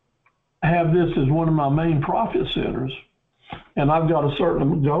know have this as one of my main profit centers, and I've got a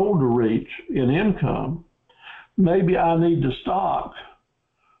certain goal to reach in income, maybe I need to stock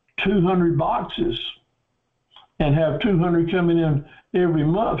 200 boxes and have 200 coming in every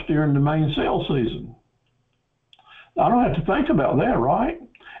month during the main sales season. I don't have to think about that, right?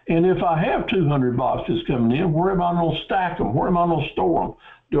 And if I have 200 boxes coming in, where am I going to stack them? Where am I going to store them?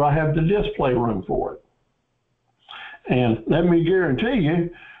 Do I have the display room for it? And let me guarantee you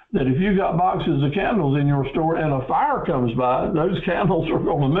that if you got boxes of candles in your store and a fire comes by, those candles are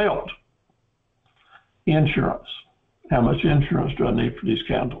going to melt. Insurance. How much insurance do I need for these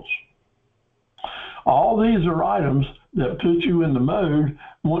candles? All these are items that put you in the mode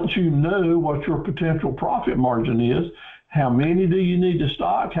once you know what your potential profit margin is. How many do you need to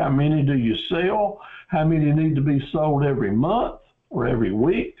stock? How many do you sell? How many need to be sold every month or every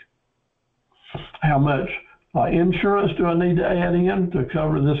week? How much insurance do I need to add in to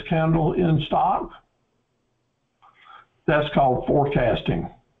cover this candle in stock? That's called forecasting.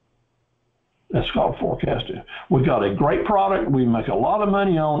 That's called forecasting. We've got a great product we make a lot of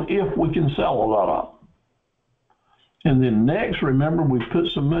money on if we can sell a lot of them. And then next, remember, we put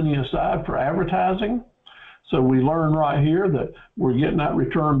some money aside for advertising. So we learn right here that we're getting that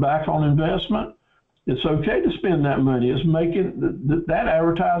return back on investment. It's okay to spend that money. It's making that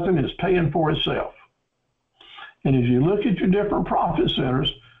advertising is paying for itself. And as you look at your different profit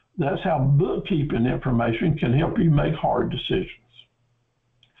centers, that's how bookkeeping information can help you make hard decisions.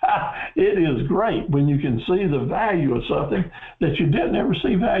 It is great when you can see the value of something that you didn't ever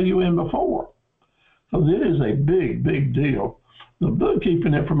see value in before. So it is a big, big deal. The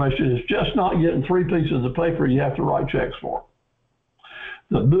bookkeeping information is just not getting 3 pieces of paper you have to write checks for.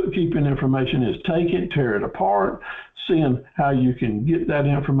 The bookkeeping information is take it, tear it apart, seeing how you can get that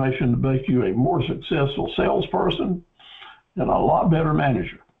information to make you a more successful salesperson and a lot better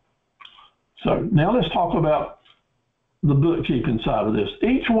manager. So now let's talk about the bookkeeping side of this.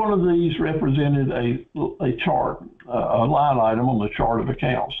 Each one of these represented a chart, a line item on the chart of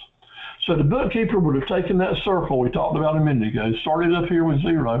accounts. So the bookkeeper would have taken that circle we talked about a minute ago, started up here with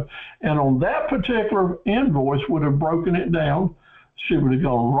 0, and on that particular invoice would have broken it down. She would have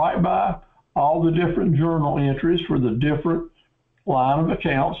gone right by all the different journal entries for the different line of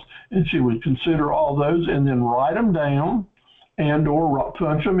accounts, and she would consider all those and then write them down and or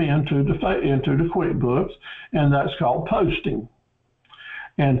punch them into the QuickBooks, and that's called posting.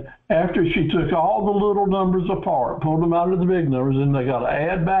 And after she took all the little numbers apart, pulled them out of the big numbers, and they got to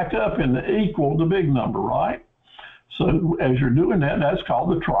add back up and equal the big number, right? So as you're doing that, that's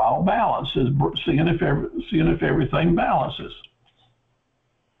called the trial balance, is seeing if everything balances.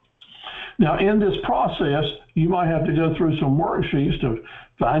 Now, in this process, you might have to go through some worksheets to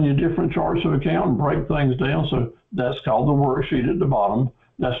find your different charts of account and break things down. So that's called the worksheet at the bottom.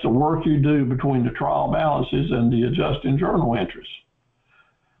 That's the work you do between the trial balances and the adjusting journal entries.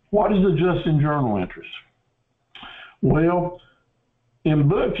 What is adjusting journal entries? Well, in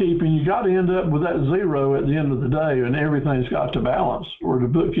bookkeeping, you got to end up with that 0 at the end of the day, and everything's got to balance, or the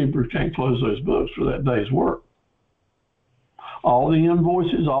bookkeeper can't close those books for that day's work. All the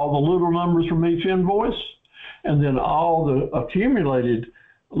invoices, all the little numbers from each invoice, and then all the accumulated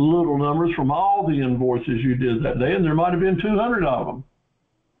little numbers from all the invoices you did that day, and there might have been 200 of them.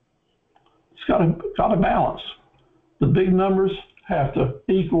 It's got to balance. The big numbers have to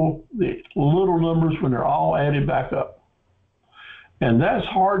equal the little numbers when they're all added back up. And that's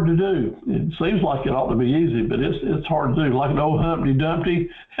hard to do. It seems like it ought to be easy, but it's hard to do. Like an old Humpty Dumpty,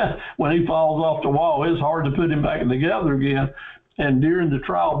 when he falls off the wall, it's hard to put him back together again And during the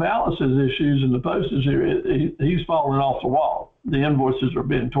trial balances issues and the postage, he's falling off the wall. The invoices are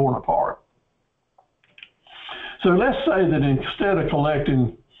being torn apart. So let's say that instead of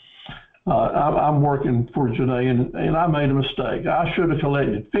collecting, I'm working for today, and I made a mistake. I should have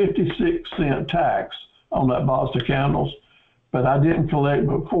collected 56-cent tax on that box of candles, but I didn't collect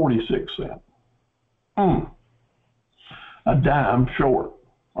but 46 cents. A dime short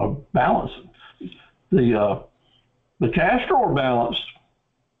of balancing. The cash drawer balanced,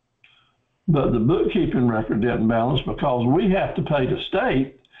 but the bookkeeping record didn't balance because we have to pay the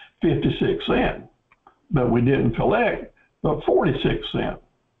state 56 cents, but we didn't collect but 46 cents.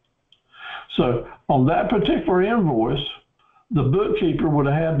 So on that particular invoice, the bookkeeper would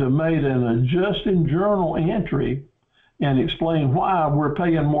have had to have made an adjusting journal entry and explain why we're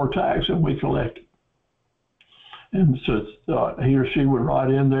paying more tax than we collected. And so he or she would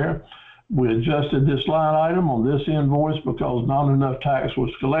write in there, we adjusted this line item on this invoice because not enough tax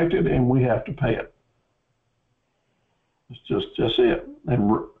was collected and we have to pay it. It's just it. And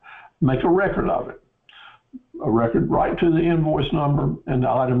make a record of it. A record right to the invoice number and the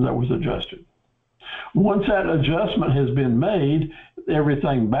item that was adjusted. Once that adjustment has been made,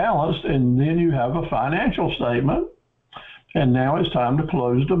 everything balanced, and then you have a financial statement. And now it's time to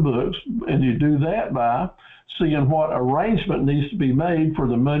close the books. And you do that by seeing what arrangement needs to be made for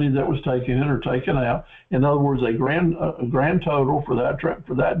the money that was taken in or taken out. In other words, a grand total for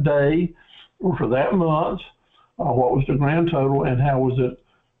that day or for that month. What was the grand total and how was it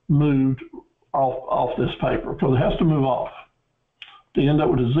moved off this paper? Because it has to move off. To end up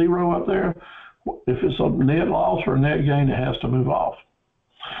with a zero up there, if it's a net loss or a net gain, it has to move off.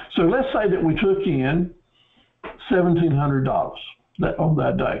 So let's say that we took in $1,700 on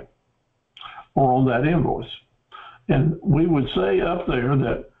that day or on that invoice. And we would say up there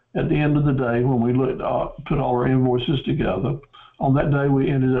that at the end of the day, when we put all our invoices together, on that day we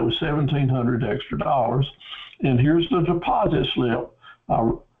ended up with $1,700 extra dollars. And here's the deposit slip.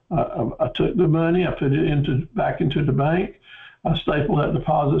 I took the money, I put it back into the bank. I stapled that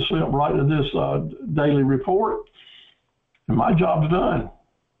deposit slip right to this daily report, and my job's done.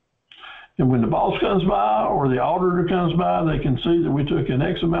 And when the boss comes by or the auditor comes by, they can see that we took an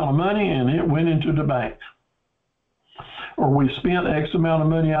X amount of money and it went into the bank. Or we spent X amount of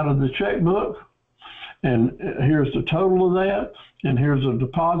money out of the checkbook, and here's the total of that, and here's a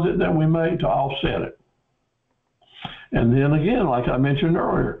deposit that we made to offset it. And then again, like I mentioned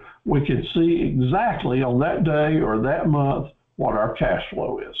earlier, we can see exactly on that day or that month what our cash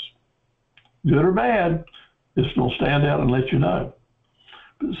flow is. Good or bad, it's going to stand out and let you know.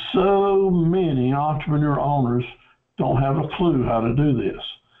 But so many entrepreneur owners don't have a clue how to do this.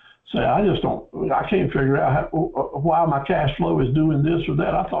 Say, I can't figure out why my cash flow is doing this or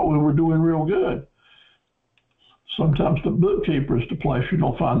that. I thought we were doing real good. Sometimes the bookkeeper is the place you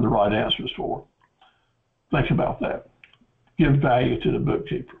don't find the right answers for. Think about that. Give value to the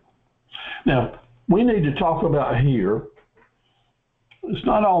bookkeeper. Now, we need to talk about here, it's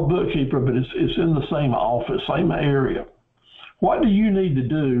not all bookkeeper, but it's in the same office, same area. What do you need to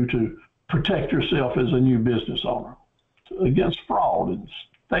do to protect yourself as a new business owner against fraud and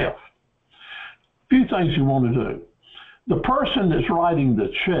theft? A few things you want to do. The person that's writing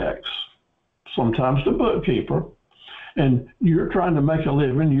the checks, sometimes the bookkeeper, and you're trying to make a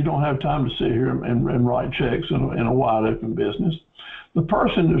living, you don't have time to sit here and write checks in a wide open business. The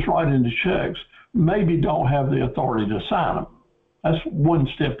person that's writing the checks maybe don't have the authority to sign them. That's one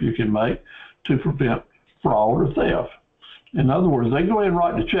step you can make to prevent fraud or theft. In other words, they go ahead and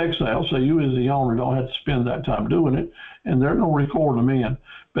write the checks out, so you as the owner don't have to spend that time doing it, and they're going to record them in.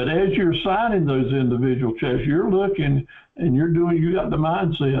 But as you're signing those individual checks, you're looking and you got the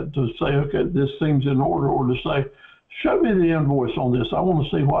mindset to say, okay, this seems in order, or to say, show me the invoice on this. I want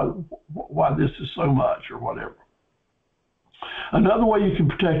to see why this is so much or whatever. Another way you can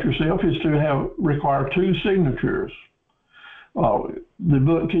protect yourself is to require two signatures. The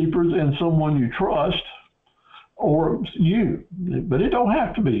bookkeepers and someone you trust, or you, but it don't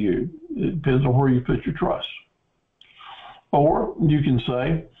have to be you. It depends on where you put your trust. Or you can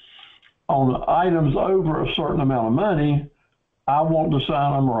say, on items over a certain amount of money, I want to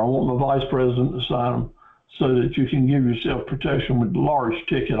sign them, or I want the vice president to sign them, so that you can give yourself protection with large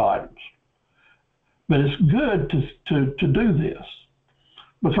ticket items. But it's good to do this,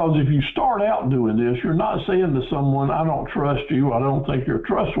 because if you start out doing this, you're not saying to someone, I don't trust you, I don't think you're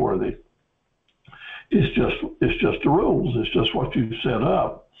trustworthy. It's just the rules. It's just what you set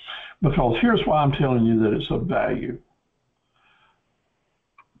up. Because here's why I'm telling you that it's of value.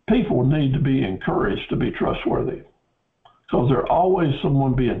 People need to be encouraged to be trustworthy, because there's always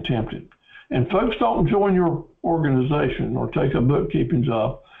someone being tempted. And folks don't join your organization or take a bookkeeping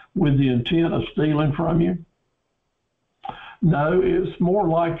job with the intent of stealing from you. No, it's more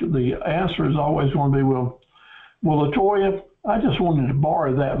like the answer is always going to be, well, Latoya, I just wanted to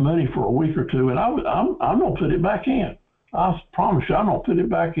borrow that money for a week or two, and I'm going to put it back in. I promise you, I'm going to put it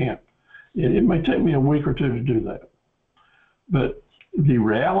back in. It may take me a week or two to do that. But the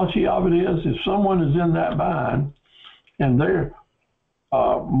reality of it is, if someone is in that bind and they're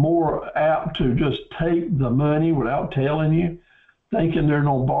more apt to just take the money without telling you, thinking they're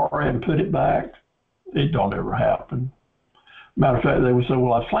going to borrow it and put it back, it don't ever happen. Matter of fact, they would say,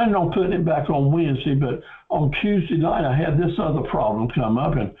 well, I was planning on putting it back on Wednesday, but on Tuesday night I had this other problem come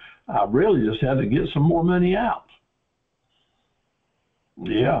up and I really just had to get some more money out.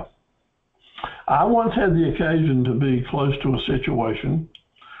 Yeah. I once had the occasion to be close to a situation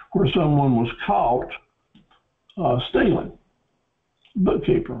where someone was caught stealing,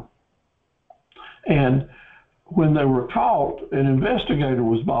 bookkeeper. And when they were caught, an investigator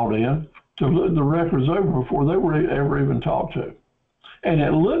was brought in to look the records over before they were ever even talked to. And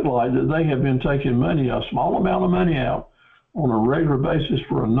it looked like that they had been taking money, a small amount of money out on a regular basis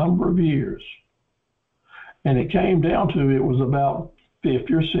for a number of years. And it came down to it was about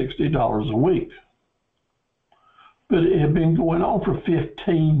 $50 or $60 a week. But it had been going on for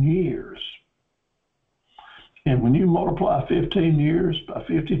 15 years. And when you multiply 15 years by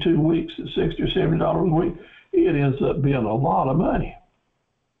 52 weeks at $60 or $70 a week, it ends up being a lot of money.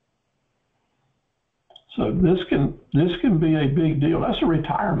 So this can be a big deal. That's a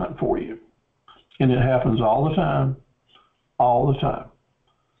retirement for you. And it happens all the time, all the time.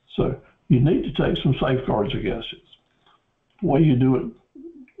 So you need to take some safeguards against it. The way you do it,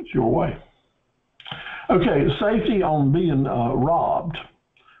 it's your way. Okay, safety on being robbed.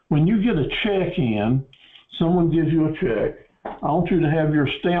 When you get a check in, someone gives you a check, I want you to have your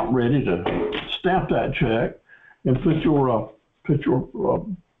stamp ready to stamp that check and put your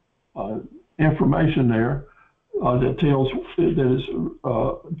information there that tells that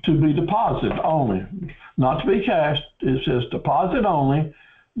it's to be deposited only, not to be cashed. It says deposit only,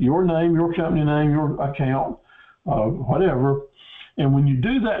 your name, your company name, your account, whatever. And when you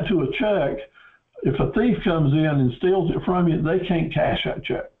do that to a check, if a thief comes in and steals it from you, they can't cash that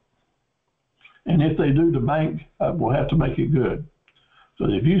check. And if they do, the bank will have to make it good. So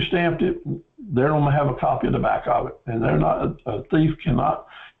if you stamped it, they're going to have a copy of the back of it. And a thief cannot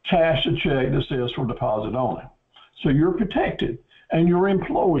cash a check that says for deposit only. So you're protected, and your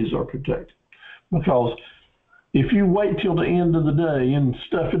employees are protected. Because if you wait till the end of the day and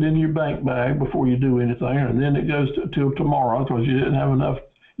stuff it in your bank bag before you do anything, and then it goes till tomorrow because you didn't have enough,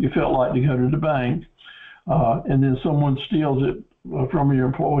 you felt like to go to the bank, and then someone steals it from your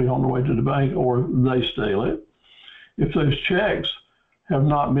employee on the way to the bank, or they steal it. If those checks have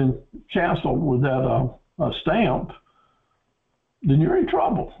not been canceled with that stamp, then you're in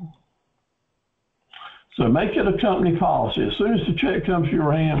trouble. So make it a company policy. As soon as the check comes to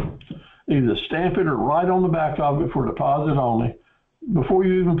your hand, either stamp it or write on the back of it for deposit only before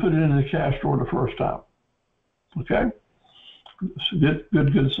you even put it in the cash drawer the first time. Okay? It's a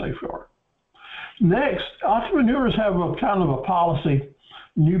good safeguard. Next, entrepreneurs have a kind of a policy.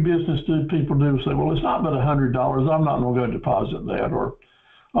 New business people do say, well, it's not but $100. I'm not going to go deposit that. Or,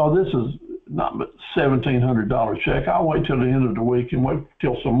 oh, this is not but $1,700 check. I'll wait till the end of the week and wait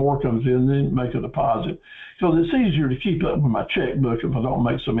till some more comes in, then make a deposit. Because it's easier to keep up with my checkbook if I don't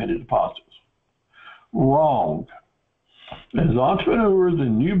make so many deposits. Wrong. As entrepreneurs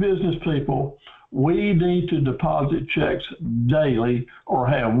and new business people, we need to deposit checks daily or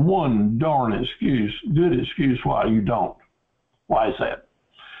have one darn good excuse why you don't. Why is that?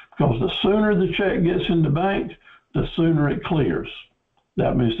 Because the sooner the check gets in the bank, the sooner it clears.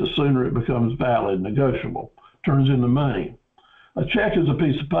 That means the sooner it becomes valid, negotiable, turns into money. A check is a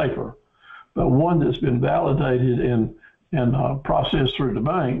piece of paper, but one that's been validated and processed through the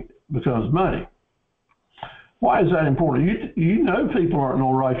bank becomes money. Why is that important? You know people aren't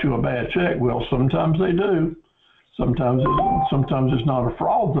going to write you a bad check. Well, sometimes they do. Sometimes it's not a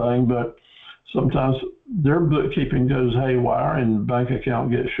fraud thing, but sometimes their bookkeeping goes haywire and the bank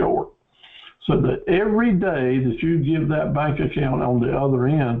account gets short. So that every day that you give that bank account on the other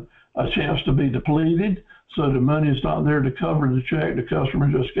end a chance to be depleted, so the money's not there to cover the check the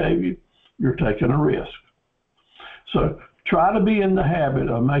customer just gave you, you're taking a risk. So try to be in the habit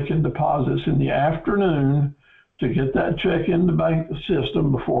of making deposits in the afternoon to get that check in the bank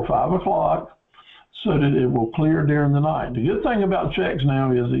system before 5 o'clock so that it will clear during the night. The good thing about checks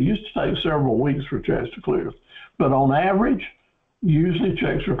now is it used to take several weeks for checks to clear. But on average, usually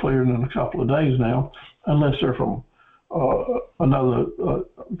checks are cleared in a couple of days now, unless they're from another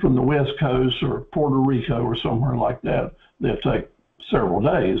from the West Coast or Puerto Rico or somewhere like that, they'll take several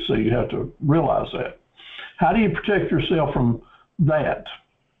days. So you have to realize that. How do you protect yourself from that?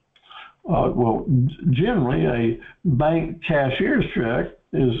 Well, generally, a bank cashier's check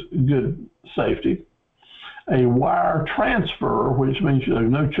is good safety. A wire transfer, which means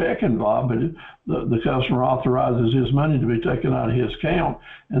there's no check involved, but the customer authorizes his money to be taken out of his account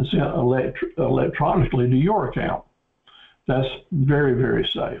and sent electronically to your account. That's very, very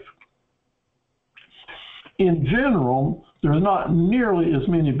safe. In general, there's not nearly as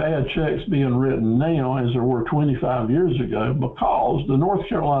many bad checks being written now as there were 25 years ago, because the North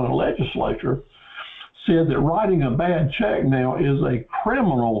Carolina legislature said that writing a bad check now is a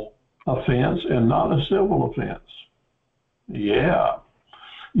criminal offense and not a civil offense. Yeah,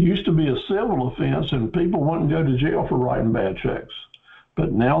 it used to be a civil offense and people wouldn't go to jail for writing bad checks,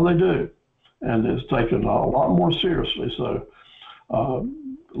 but now they do, and it's taken a lot more seriously. So a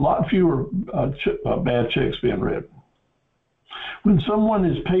lot fewer bad checks being written. When someone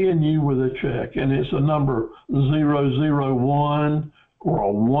is paying you with a check and it's a number 001 or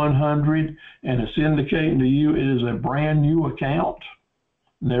a 100 and it's indicating to you it is a brand new account,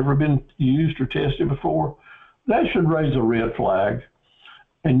 never been used or tested before, that should raise a red flag.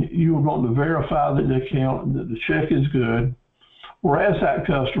 And you want to verify that the account, that the check is good, or ask that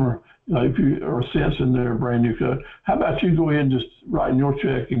customer, if you are sensing they're a brand new code, how about you go ahead and just write in your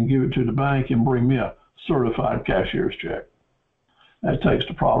check and give it to the bank and bring me a certified cashier's check. That takes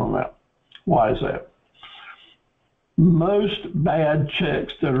the problem out. Why is that? Most bad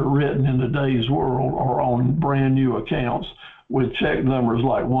checks that are written in today's world are on brand new accounts with check numbers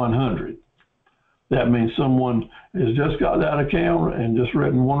like 100. That means someone has just got that account and just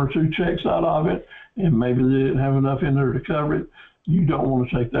written one or two checks out of it, and maybe they didn't have enough in there to cover it. You don't want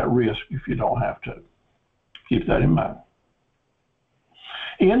to take that risk if you don't have to. Keep that in mind.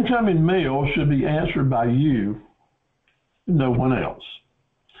 Incoming mail should be answered by you, no one else.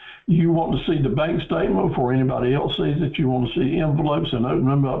 You want to see the bank statement before anybody else sees it. You want to see envelopes and open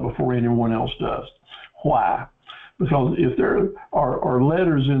them up before anyone else does. Why? Because if there are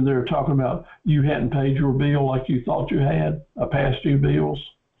letters in there talking about you hadn't paid your bill like you thought you had, past due bills,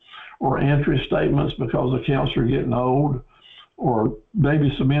 or entry statements because accounts are getting old, or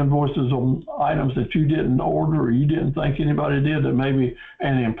maybe some invoices on items that you didn't order or you didn't think anybody did that maybe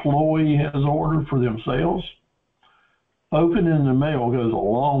an employee has ordered for themselves, opening the mail goes a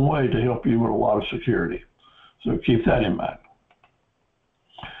long way to help you with a lot of security. So keep that in mind.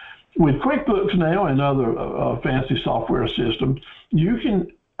 With QuickBooks now and other fancy software systems, you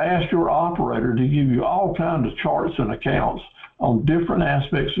can ask your operator to give you all kinds of charts and accounts on different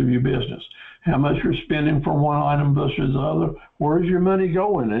aspects of your business. How much you're spending for one item versus the other, where's your money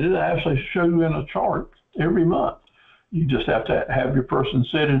going? And it actually shows you in a chart every month. You just have to have your person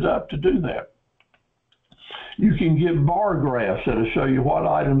set it up to do that. You can get bar graphs that'll show you what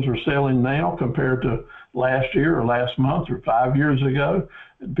items are selling now compared to last year or last month or 5 years ago,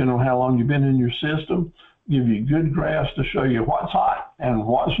 depending on how long you've been in your system. Give you good graphs to show you what's hot and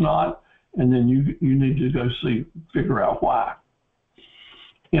what's not, and then you need to go figure out why.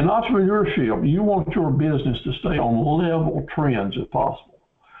 In entrepreneurship, you want your business to stay on level trends if possible,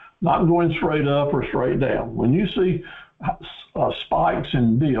 not going straight up or straight down. When you see spikes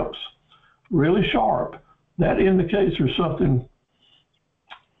and dips really sharp, that indicates there's something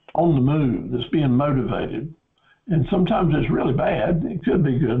on the move that's being motivated. And sometimes it's really bad. It could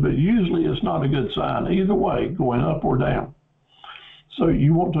be good, but usually it's not a good sign either way, going up or down. So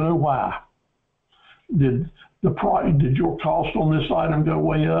you want to know why. Did your cost on this item go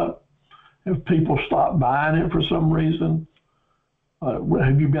way up? Have people stopped buying it for some reason?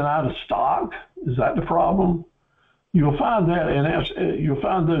 Have you been out of stock? Is that the problem? You'll find that, and you'll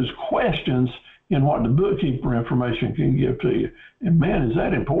find those questions in what the bookkeeper information can give to you. And man, is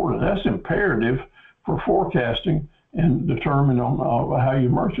that important? That's imperative for forecasting and determining on how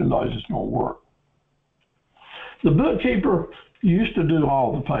your merchandise is going to work. The bookkeeper used to do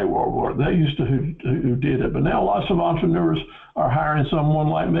all the payroll work. They used to who did it, but now lots of entrepreneurs are hiring someone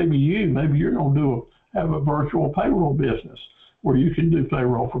like maybe you. Maybe you're going to have a virtual payroll business where you can do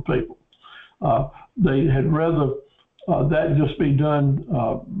payroll for people. They had rather that just be done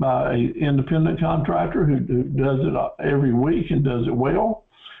by an independent contractor who does it every week and does it well.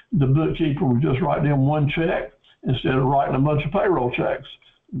 The bookkeeper would just write them one check instead of writing a bunch of payroll checks.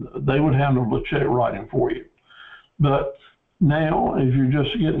 They would handle the check writing for you. But now, if you're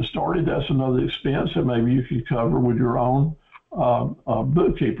just getting started, that's another expense that maybe you could cover with your own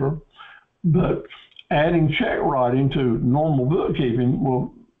bookkeeper. But adding check writing to normal bookkeeping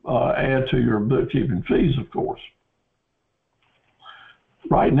will add to your bookkeeping fees, of course.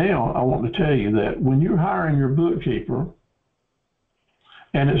 right now, I want to tell you that when you're hiring your bookkeeper,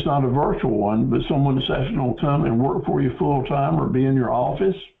 and it's not a virtual one, but someone that's actually going to come and work for you full time or be in your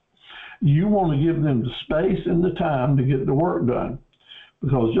office, you want to give them the space and the time to get the work done.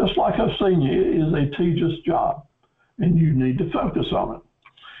 Because just like I've seen you, it is a tedious job, and you need to focus on it.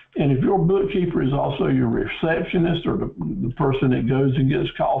 And if your bookkeeper is also your receptionist or the person that goes and gets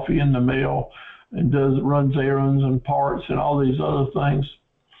coffee in the mail and runs errands and parts and all these other things,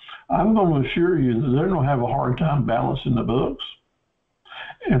 I'm going to assure you that they're going to have a hard time balancing the books.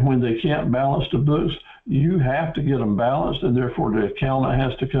 And when they can't balance the books, you have to get them balanced, and therefore the accountant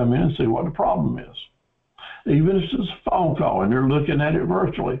has to come in and see what the problem is. Even if it's a phone call and they're looking at it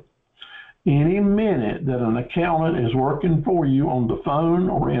virtually, any minute that an accountant is working for you on the phone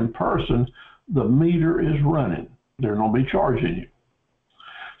or in person, the meter is running. They're going to be charging you.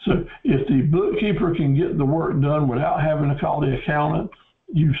 So if the bookkeeper can get the work done without having to call the accountant,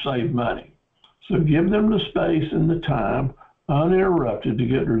 you save money. So give them the space and the time uninterrupted to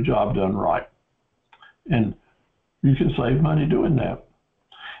get their job done right. And you can save money doing that.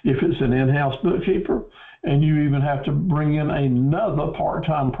 If it's an in-house bookkeeper and you even have to bring in another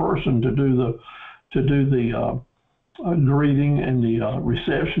part-time person to do the greeting and the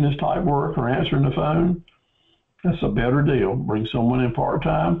receptionist type work or answering the phone, that's a better deal. Bring someone in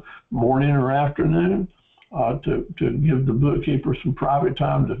part-time, morning or afternoon, to give the bookkeeper some private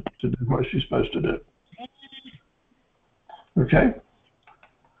time to do what she's supposed to do. Okay?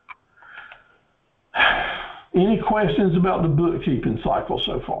 Any questions about the bookkeeping cycle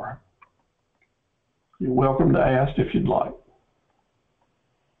so far? You're welcome to ask if you'd like.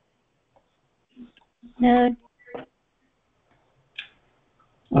 No.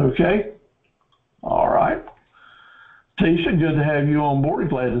 Okay. All right. Tisha, good to have you on board.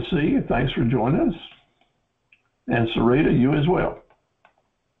 Glad to see you. Thanks for joining us. And Sarita, you as well.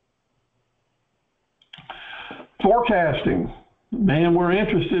 Forecasting. Man, we're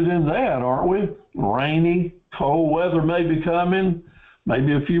interested in that, aren't we? Rainy, cold weather may be coming,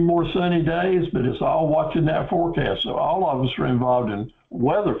 maybe a few more sunny days, but it's all watching that forecast. So all of us are involved in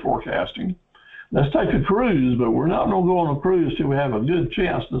weather forecasting. Let's take a cruise, but we're not going to go on a cruise till we have a good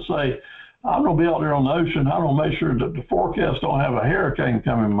chance to say, I'm going to be out there on the ocean. I'm going to make sure that the forecast don't have a hurricane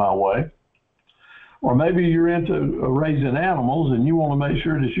coming my way. Or maybe you're into raising animals and you want to make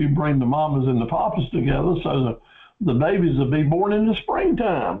sure that you bring the mamas and the papas together so the babies will be born in the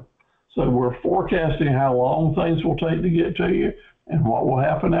springtime. So we're forecasting how long things will take to get to you and what will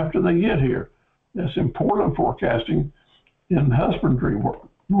happen after they get here. That's important forecasting in husbandry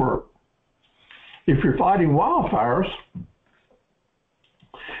work. If you're fighting wildfires,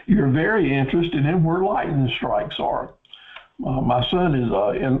 you're very interested in where lightning strikes are. My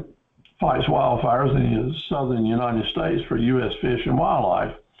son fights wildfires in the southern United States for U.S. Fish and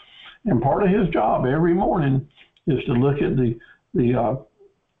Wildlife. And part of his job every morning is to look at the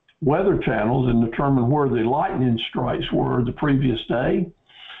weather channels and determine where the lightning strikes were the previous day.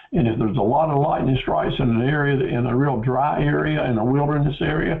 And if there's a lot of lightning strikes in an area, in a real dry area, in a wilderness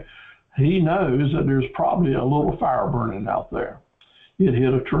area, he knows that there's probably a little fire burning out there. It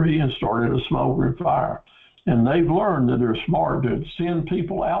hit a tree and started a smoldering fire. And they've learned that they're smart to send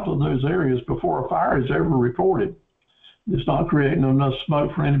people out to those areas before a fire is ever reported. It's not creating enough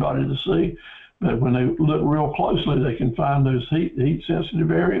smoke for anybody to see, but when they look real closely, they can find those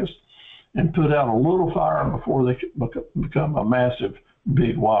heat-sensitive areas and put out a little fire before they become a massive,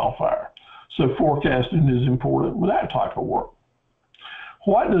 big wildfire. So forecasting is important with that type of work.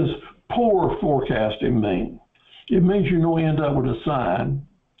 What does poor forecasting mean? It means you're going to end up with a sign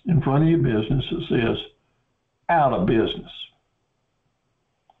in front of your business that says, out of business.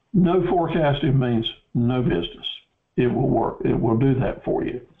 No forecasting means no business. It will work. It will do that for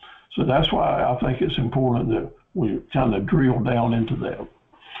you. So that's why I think it's important that we kind of drill down into that.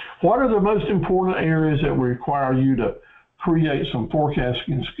 What are the most important areas that require you to create some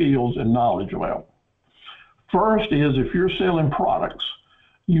forecasting skills and knowledge about? First is if you're selling products,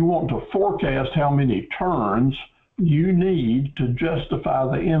 you want to forecast how many turns you need to justify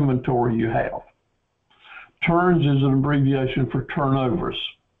the inventory you have. Turns is an abbreviation for turnovers.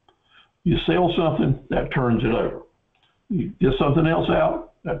 You sell something, that turns it over. You get something else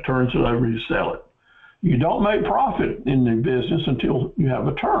out, that turns it over, you sell it. You don't make profit in the business until you have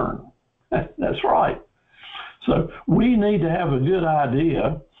a turn. That's right. So we need to have a good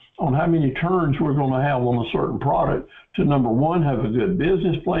idea on how many turns we're going to have on a certain product to, number one, have a good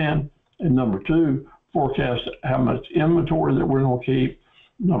business plan, and number two, forecast how much inventory that we're going to keep.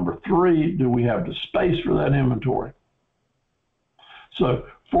 Number three, do we have the space for that inventory? So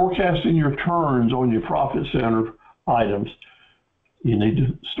forecasting your turns on your profit center items You need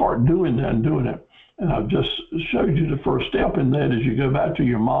to start doing that and doing it. And I've just showed you the first step in that is you go back to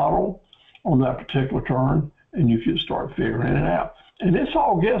your model on that particular turn and you can start figuring it out. And it's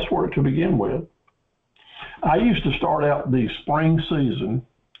all guesswork to begin with. I used to start out the spring season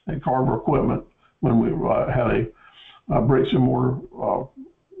at Carver Equipment when we had a bricks and mortar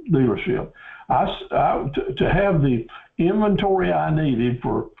dealership. To have the inventory I needed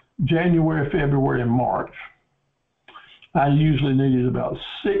for January, February, and March, I usually needed about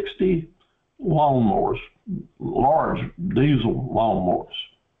 60 lawnmowers, large diesel lawnmowers.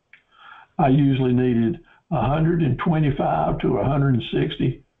 I usually needed 125 to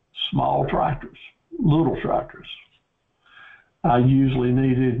 160 small tractors, little tractors. I usually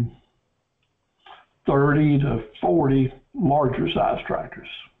needed 30 to 40 larger size tractors.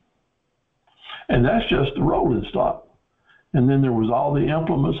 And that's just the rolling stock. And then there was all the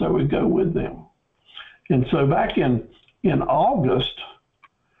implements that would go with them. And so back in August,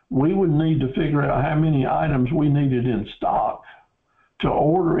 we would need to figure out how many items we needed in stock to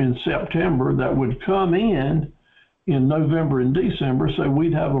order in September that would come in November and December, so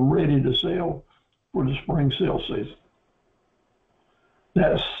we'd have them ready to sell for the spring sale season.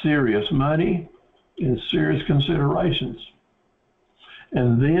 That's serious money and serious considerations.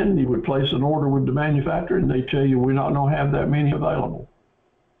 And then you would place an order with the manufacturer and they tell you we're not going to have that many available.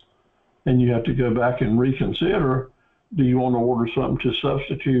 And you have to go back and reconsider, do you want to order something to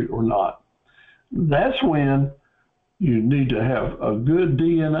substitute or not? That's when you need to have a good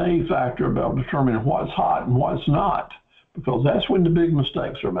DNA factor about determining what's hot and what's not, because that's when the big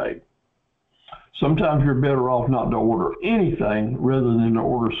mistakes are made. Sometimes you're better off not to order anything rather than to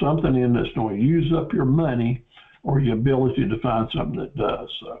order something in that's going to use up your money or your ability to find something that does.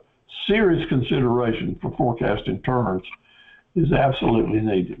 So serious consideration for forecasting turns is absolutely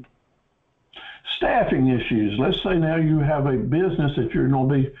needed. Staffing issues. Let's say now you have a business that you're going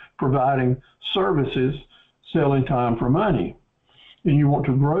to be providing services, selling time for money, and you want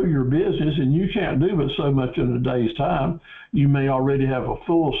to grow your business and you can't do but so much in a day's time. You may already have a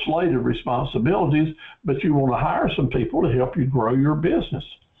full slate of responsibilities, but you want to hire some people to help you grow your business.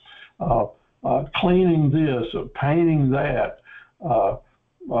 Cleaning this, painting that,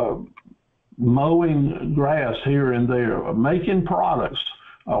 mowing grass here and there, making products,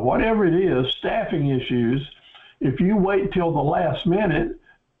 whatever it is, staffing issues. If you wait till the last minute,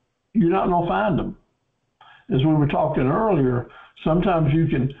 you're not going to find them. As we were talking earlier, sometimes you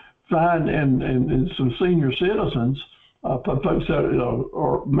can find in some senior citizens, folks that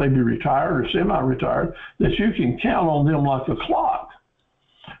are maybe retired or semi-retired, that you can count on them like a clock,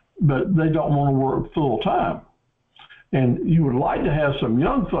 but they don't want to work full time. And you would like to have some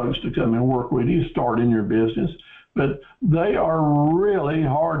young folks to come and work with you, start in your business, but they are really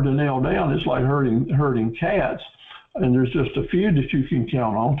hard to nail down. It's like herding cats, and there's just a few that you can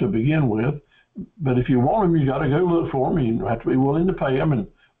count on to begin with. But if you want them, you got to go look for them. You have to be willing to pay them and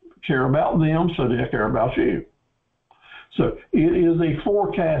care about them so they care about you. So it is a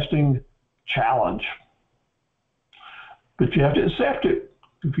forecasting challenge, but you have to accept it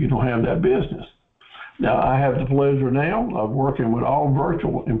if you don't have that business. Now, I have the pleasure now of working with all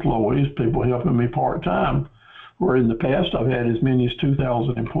virtual employees, people helping me part-time, where in the past I've had as many as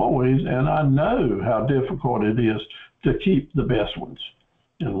 2,000 employees, and I know how difficult it is to keep the best ones,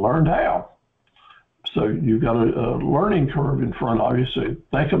 and learned how. So you've got a learning curve in front of you, so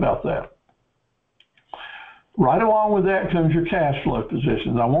think about that. Right along with that comes your cash flow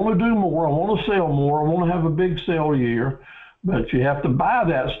positions. I want to do more, I want to sell more, I want to have a big sale year, but you have to buy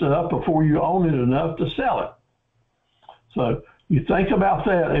that stuff before you own it enough to sell it. So you think about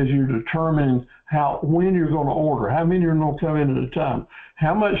that as you're determining when you're going to order, how many are going to come in at a time,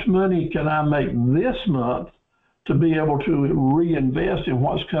 how much money can I make this month to be able to reinvest in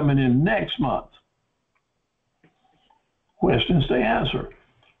what's coming in next month. Questions to answer.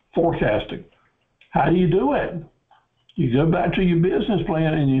 Forecasting. How do you do it? You go back to your business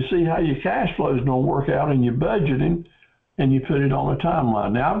plan and you see how your cash flow is going to work out in your budgeting, and you put it on a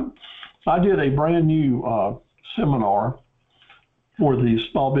timeline. Now, I did a brand new seminar for the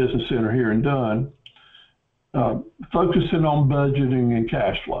Small Business Center here in Dunn, focusing on budgeting and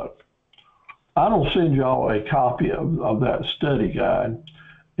cash flow. I don't send y'all a copy of that study guide,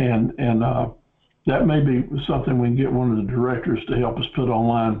 and that may be something we can get one of the directors to help us put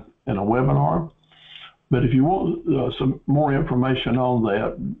online in a webinar. But if you want some more information on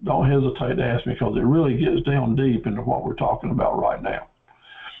that, don't hesitate to ask me, because it really gets down deep into what we're talking about right now.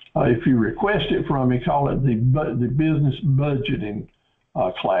 If you request it from me, call it the business budgeting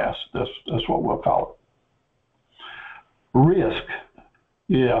class. That's what we'll call it. Risk.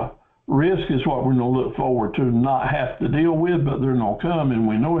 Yeah, Risk is what we're going to look forward to not have to deal with, but they're going to come, and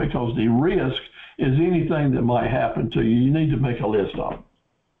we know it because the risk is anything that might happen to you. You need to make a list of them.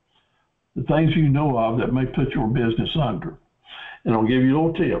 The things you know of that may put your business under. And I'll give you a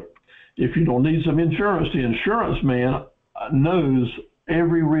little tip. If you don't need some insurance, the insurance man knows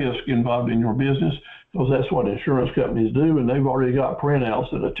every risk involved in your business because that's what insurance companies do, and they've already got printouts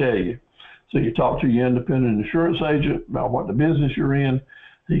that'll tell you. So you talk to your independent insurance agent about what the business you're in.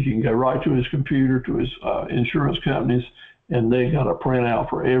 He can go right to his computer, to his insurance companies, and they got a printout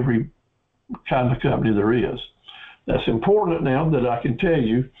for every kind of company there is. That's important now that I can tell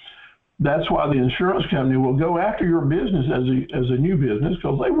you. That's why the insurance company will go after your business as a new business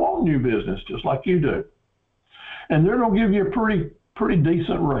because they want new business just like you do. And they're going to give you a pretty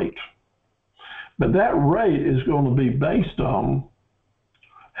decent rate. But that rate is going to be based on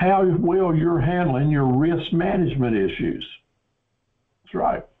how well you're handling your risk management issues. That's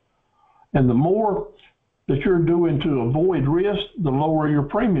right. And the more that you're doing to avoid risk, the lower your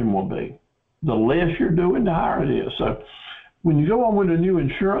premium will be. The less you're doing, the higher it is. So when you go on with a new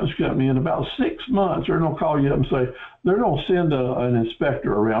insurance company, in about 6 months, they're going to call you up and say, they're going to send an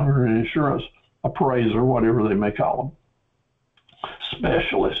inspector around, or an insurance appraiser, whatever they may call them.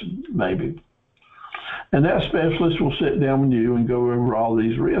 Specialist, maybe. And that specialist will sit down with you and go over all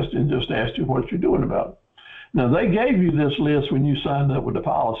these risks and just ask you what you're doing about it. Now, they gave you this list when you signed up with the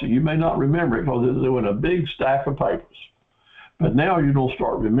policy. You may not remember it because it's in a big stack of papers. But now you're going to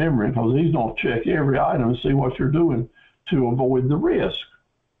start remembering because he's going to check every item and see what you're doing to avoid the risk.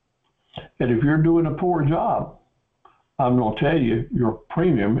 And if you're doing a poor job, I'm going to tell you, your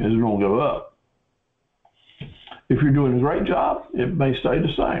premium is going to go up. If you're doing a great job, it may stay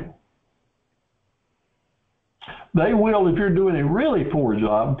the same. They will, if you're doing a really poor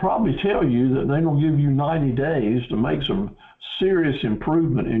job, probably tell you that they're going to give you 90 days to make some serious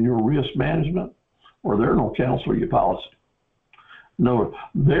improvement in your risk management, or they're going to cancel your policy. No,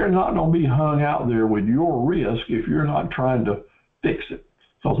 they're not going to be hung out there with your risk if you're not trying to fix it,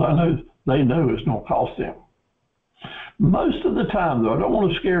 because they know it's going to cost them. Most of the time, though, I don't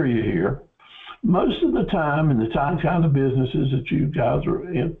want to scare you here, most of the time in the kind of businesses that you guys are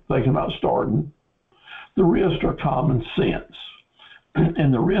thinking about starting, the risks are common sense,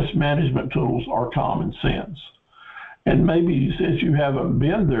 and the risk management tools are common sense. And maybe since you haven't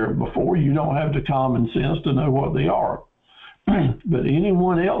been there before, you don't have the common sense to know what they are. But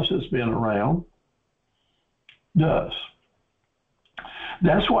anyone else that's been around does.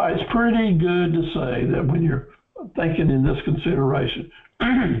 That's why it's pretty good to say that when you're thinking in this consideration,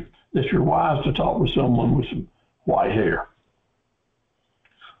 that you're wise to talk with someone with some white hair.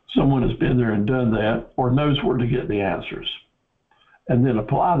 Someone has been there and done that, or knows where to get the answers. And then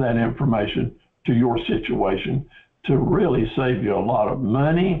apply that information to your situation to really save you a lot of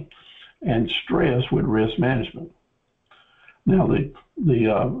money and stress with risk management. Now,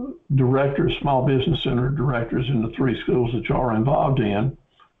 the directors, small business center directors in the 3 schools that you are involved in,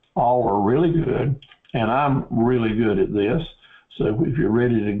 all are really good, and I'm really good at this. So if you're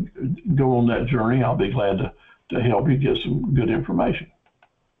ready to go on that journey, I'll be glad to help you get some good information.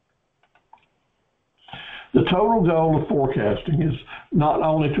 The total goal of forecasting is not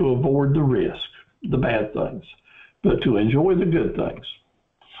only to avoid the risk, the bad things, but to enjoy the good things.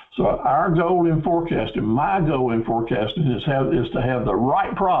 So our goal in forecasting, my goal in forecasting is to have the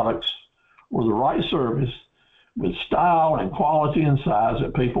right products or the right service with style and quality and size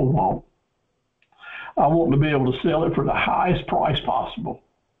that people want. I want to be able to sell it for the highest price possible.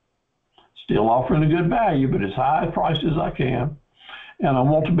 Still offering a good value, but as high a price as I can. And I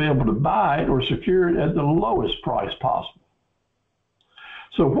want to be able to buy it or secure it at the lowest price possible.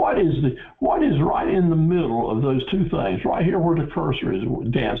 So what is right in the middle of those two things, right here where the cursor is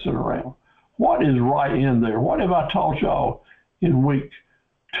dancing around? What is right in there? What have I taught y'all in week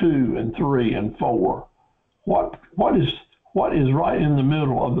 2 and 3 and 4? What is right in the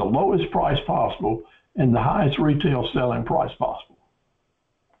middle of the lowest price possible and the highest retail selling price possible?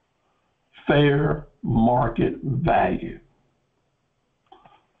 Fair market value.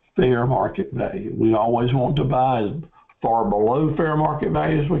 Fair market value. We always want to buy as far below fair market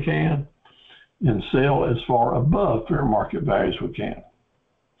value as we can and sell as far above fair market value as we can.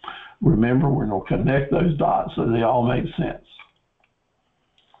 Remember, we're going to connect those dots so they all make sense.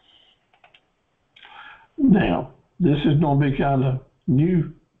 Now, this is going to be kind of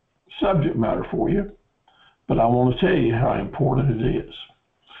new subject matter for you, but I want to tell you how important it is.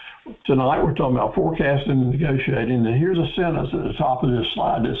 Tonight, we're talking about forecasting and negotiating, and here's a sentence at the top of this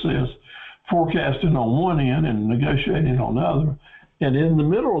slide that says, forecasting on one end and negotiating on the other. And in the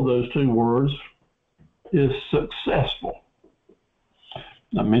middle of those two words is successful.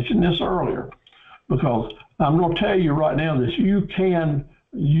 I mentioned this earlier because I'm going to tell you right now that you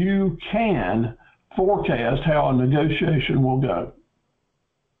can forecast how a negotiation will go.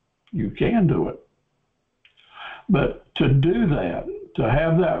 You can do it. But to do that, to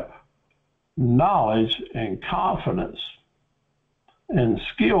have that knowledge and confidence and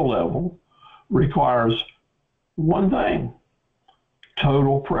skill level requires one thing: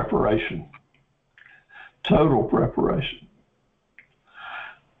 total preparation. Total preparation.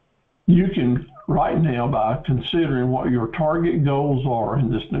 You can, right now, by considering what your target goals are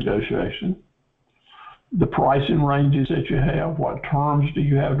in this negotiation, the pricing ranges that you have, what terms do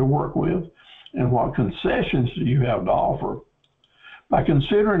you have to work with, and what concessions do you have to offer. By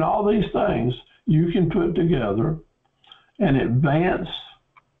considering all these things, you can put together an advanced,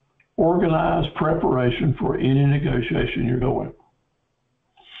 organized preparation for any negotiation you're going.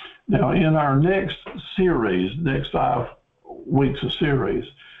 Now, in our next series, next 5 weeks of series,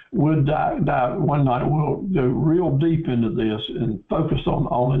 we'll dive one night, we'll go real deep into this and focus on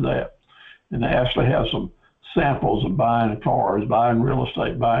only that. And actually have some samples of buying cars, buying real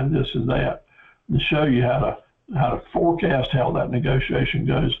estate, buying this and that, and show you how to forecast how that negotiation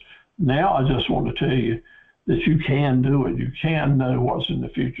goes. Now, I just want to tell you that you can do it. You can know what's in the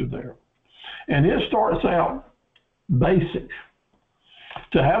future there. And it starts out basic.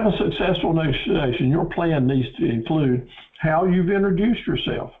 To have a successful negotiation, your plan needs to include how you've introduced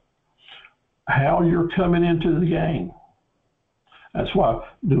yourself, how you're coming into the game. That's why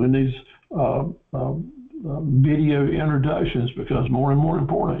doing these video introductions, because more and more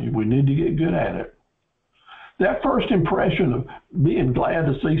important, we need to get good at it. That first impression of being glad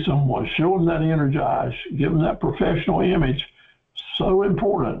to see someone, showing that energized, giving that professional image, so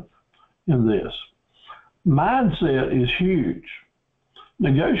important in this. Mindset is huge.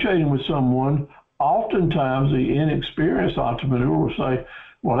 Negotiating with someone, oftentimes the inexperienced entrepreneur will say,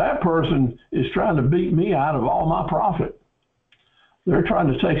 well, that person is trying to beat me out of all my profit. They're trying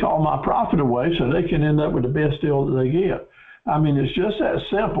to take all my profit away so they can end up with the best deal that they get. I mean, it's just that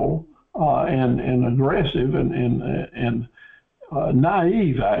simple and aggressive and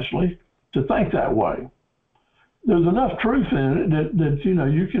naive, actually, to think that way. There's enough truth in it that you know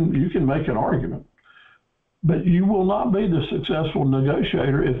you can make an argument, but you will not be the successful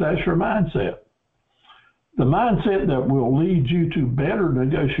negotiator if that's your mindset. The mindset that will lead you to better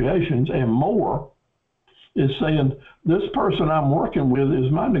negotiations and more is saying, this person I'm working with is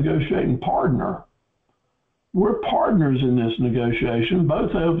my negotiating partner. We're partners in this negotiation,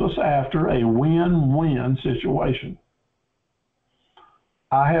 both of us after a win-win situation.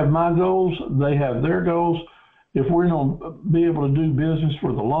 I have my goals, they have their goals. If we're going to be able to do business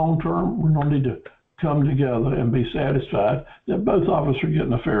for the long term, we're going to need to come together and be satisfied that both of us are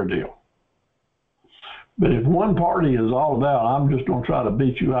getting a fair deal. But if one party is all about, I'm just going to try to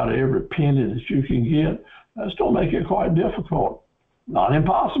beat you out of every penny that you can get, that's going to make it quite difficult. Not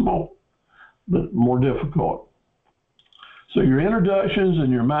impossible, but more difficult. So your introductions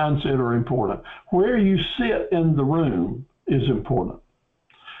and your mindset are important. Where you sit in the room is important.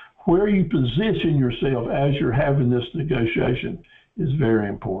 Where you position yourself as you're having this negotiation is very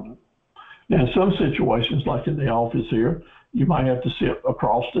important. Now, in some situations, like in the office here, you might have to sit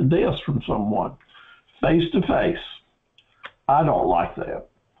across the desk from someone, face to face. I don't like that,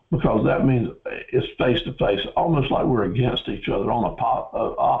 because that means it's face to face, almost like we're against each other on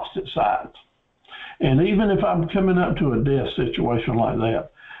opposite sides. And even if I'm coming up to a desk situation like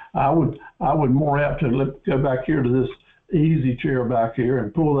that, I would more apt to go back here to this easy chair back here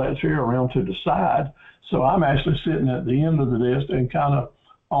and pull that chair around to the side. So I'm actually sitting at the end of the desk and kind of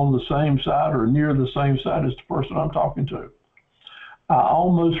on the same side or near the same side as the person I'm talking to. I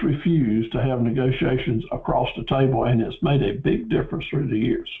almost refuse to have negotiations across the table, and it's made a big difference through the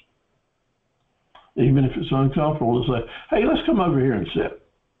years. Even if it's uncomfortable to say, hey, let's come over here and sit.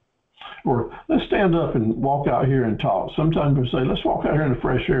 Or let's stand up and walk out here and talk. Sometimes we say, let's walk out here in the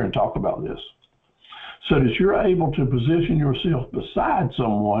fresh air and talk about this. So that you're able to position yourself beside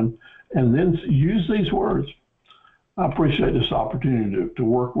someone and then use these words. I appreciate this opportunity to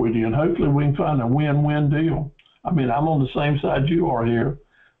work with you, and hopefully we can find a win-win deal. I mean, I'm on the same side you are here.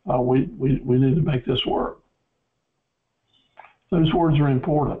 We need to make this work. Those words are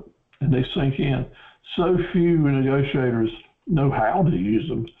important, and they sink in. So few negotiators know how to use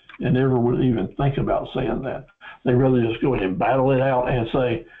them and never would even think about saying that. They rather just go ahead and battle it out and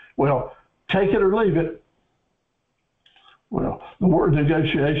say, well, take it or leave it. Well, the word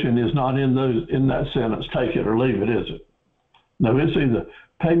negotiation is not in that sentence, take it or leave it, is it? No, it's either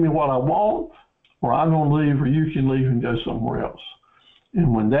pay me what I want, or I'm going to leave, or you can leave and go somewhere else.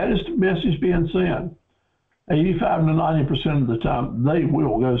 And when that is the message being sent, 85 to 90% of the time, they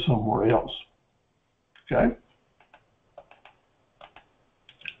will go somewhere else. Okay?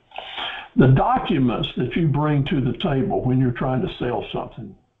 The documents that you bring to the table when you're trying to sell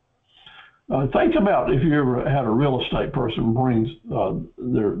something. Think about if you ever had a real estate person brings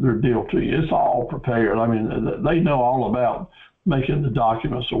their deal to you. It's all prepared. I mean, they know all about making the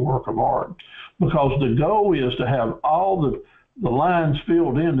documents a work of art, because the goal is to have all the lines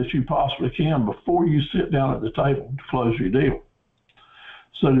filled in that you possibly can before you sit down at the table to close your deal,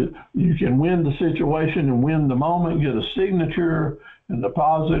 so that you can win the situation and win the moment, get a signature and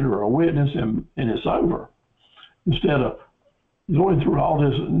deposit or a witness, and it's over. Instead of going through all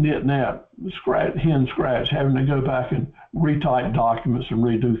this nit-nat, hen scratch, having to go back and retype documents and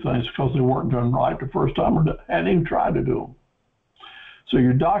redo things because they weren't done right the first time or hadn't even tried to do them. So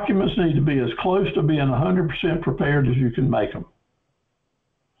your documents need to be as close to being 100% prepared as you can make them.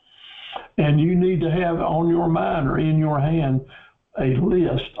 And you need to have on your mind or in your hand a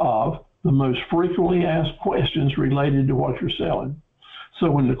list of the most frequently asked questions related to what you're selling. So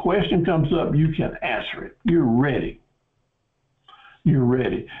when the question comes up, you can answer it. You're ready. You're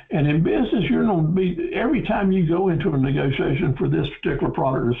ready. And in business, you're going to be, every time you go into a negotiation for this particular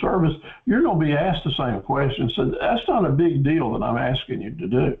product or service, you're going to be asked the same question. So that's not a big deal that I'm asking you to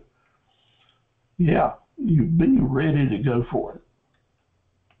do. Yeah, you be ready to go for it.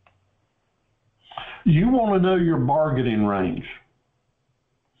 You want to know your bargaining range.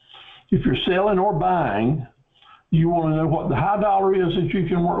 If you're selling or buying, you want to know what the high dollar is that you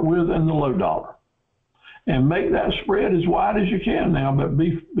can work with and the low dollar. And make that spread as wide as you can now, but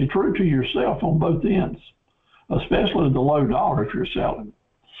be true to yourself on both ends, especially the low dollar if you're selling.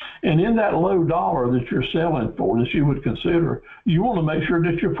 And in that low dollar that you're selling for, that you would consider, you want to make sure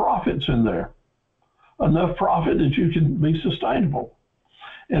that your profit's in there, enough profit that you can be sustainable.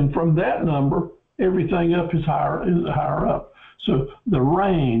 And from that number, everything up is higher up. So the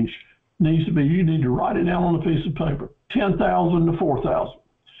range needs to be, you need to write it down on a piece of paper, 10,000 to 4,000.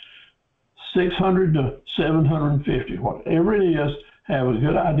 600 to 750, whatever it is, have a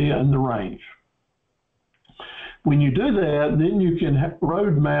good idea in the range. When you do that, then you can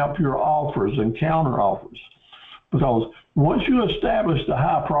roadmap your offers and counter offers, because once you establish the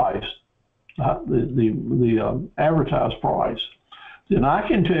high price, the advertised price, then I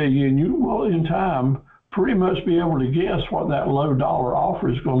can tell you, and you will in time pretty much be able to guess what that low dollar offer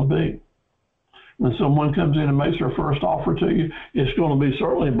is going to be. When someone comes in and makes their first offer to you, it's going to be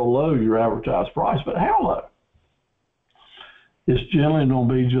certainly below your advertised price, but how low? It's generally going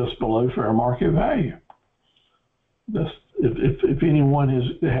to be just below fair market value. If anyone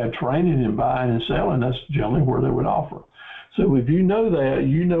has had training in buying and selling, that's generally where they would offer. So if you know that,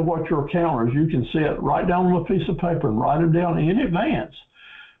 you know what your counters, you can set right down on a piece of paper and write them down in advance.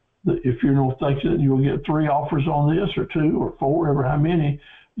 If you don't think that you'll get 3 offers on this or 2 or 4, ever how many,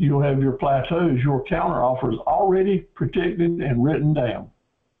 you'll have your plateaus, your counter offers already predicted and written down.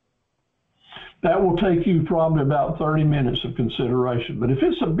 That will take you probably about 30 minutes of consideration. But if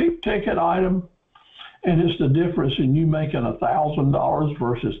it's a big ticket item and it's the difference in you making $1,000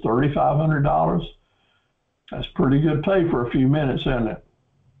 versus $3,500, that's pretty good pay for a few minutes, isn't it?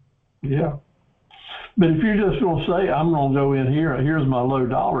 Yeah. But if you're just going to say, I'm going to go in here, here's my low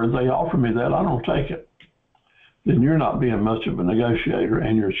dollar, if they offer me that, I don't take it, then you're not being much of a negotiator,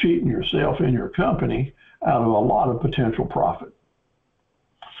 and you're cheating yourself and your company out of a lot of potential profit.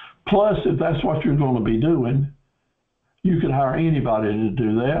 Plus, if that's what you're going to be doing, you could hire anybody to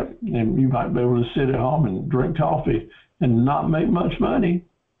do that, and you might be able to sit at home and drink coffee and not make much money,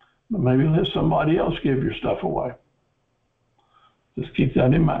 but maybe let somebody else give your stuff away. Just keep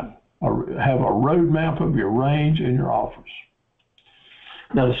that in mind. Or have a roadmap of your range and your offers.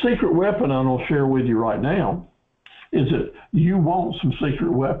 Now, the secret weapon I'm going to share with you right now is that you want some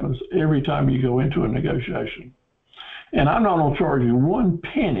secret weapons every time you go into a negotiation. And I'm not going to charge you 1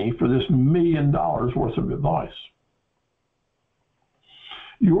 penny for this $1 million worth of advice.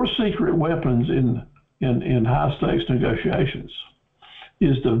 Your secret weapons in high-stakes negotiations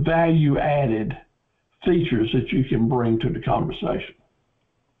is the value-added features that you can bring to the conversation.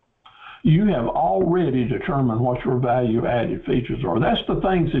 You have already determined what your value-added features are. That's the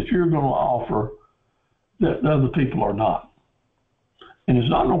things that you're going to offer that other people are not. And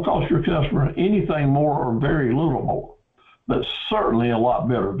it's not going to cost your customer anything more or very little more, but certainly a lot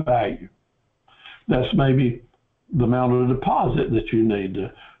better value. That's maybe the amount of the deposit that you need,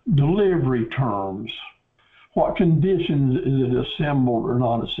 the delivery terms, what conditions is it assembled or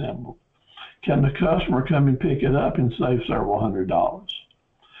not assembled? Can the customer come and pick it up and save several $100s?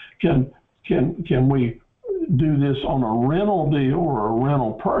 Can we do this on a rental deal or a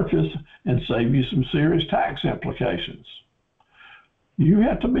rental purchase and save you some serious tax implications. You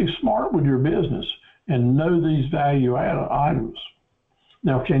have to be smart with your business and know these value-added items.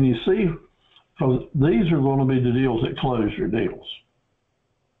 Now, can you see? Because these are going to be the deals that close your deals,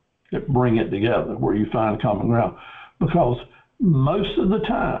 that bring it together, where you find common ground. Because most of the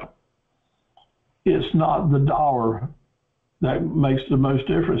time, it's not the dollar that makes the most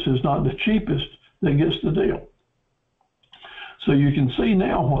difference. It's not the cheapest that gets the deal. So you can see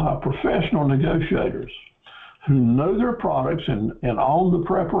now why professional negotiators who know their products and own the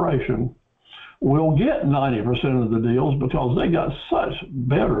preparation will get 90% of the deals, because they got such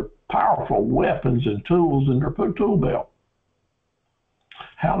better, powerful weapons and tools in their tool belt.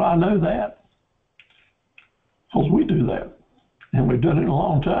 How do I know that? Because we do that, and we've done it a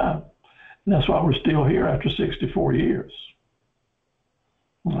long time. And that's why we're still here after 64 years.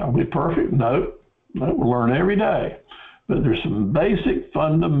 Are we perfect? No. We learn every day. But there's some basic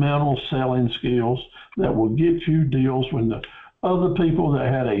fundamental selling skills that will get you deals when the other people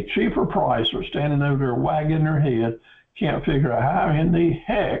that had a cheaper price are standing over there wagging their head, can't figure out how in the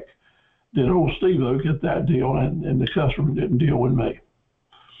heck did old Steve-O get that deal and the customer didn't deal with me.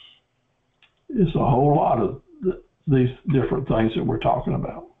 It's a whole lot of these different things that we're talking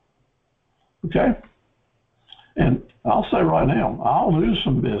about. Okay? And I'll say right now, I'll lose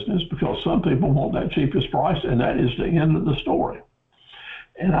some business because some people want that cheapest price, and that is the end of the story.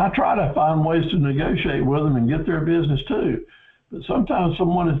 And I try to find ways to negotiate with them and get their business too. But sometimes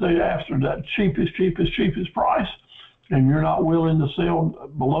someone is there after that cheapest price, and you're not willing to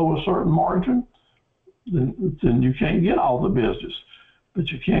sell below a certain margin, then you can't get all the business, but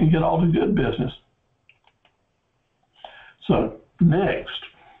you can get all the good business. So next,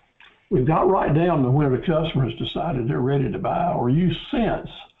 we got right down to where the customer has decided they're ready to buy, or you sense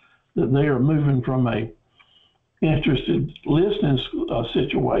that they are moving from a interested listening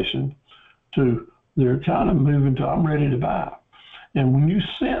situation to they're kind of moving to I'm ready to buy. And when you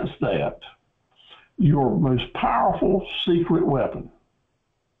sense that, your most powerful secret weapon,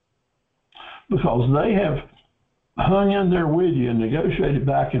 because they have hung in there with you and negotiated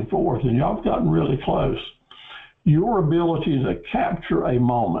back and forth, and y'all have gotten really close, your ability to capture a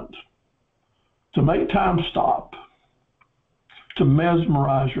moment, to make time stop, to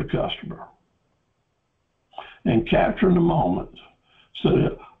mesmerize your customer, and capturing the moment so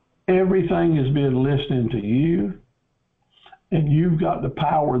that everything is being listening to you, and you've got the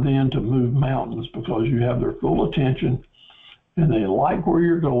power then to move mountains because you have their full attention and they like where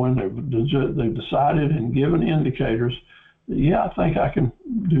you're going. They've decided and given indicators that, yeah, I think I can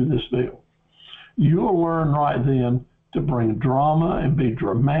do this deal. You'll learn right then to bring drama and be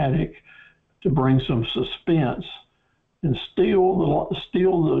dramatic, to bring some suspense and steal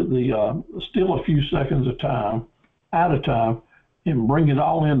a few seconds of time at a time and bring it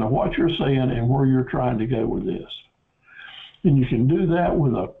all into what you're saying and where you're trying to go with this. And you can do that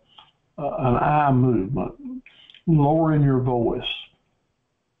with an eye movement, lowering your voice,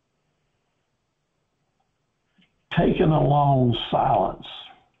 taking a long silence.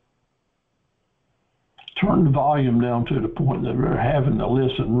 Turn the volume down to the point that they're having to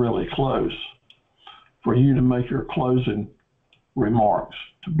listen really close for you to make your closing remarks,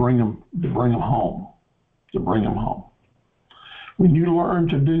 to bring them home. When you learn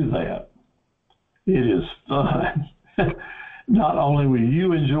to do that, it is fun. Not only will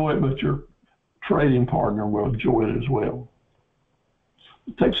you enjoy it, but your trading partner will enjoy it as well.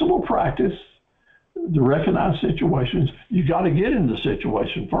 It takes a little practice to recognize situations. You got to get in the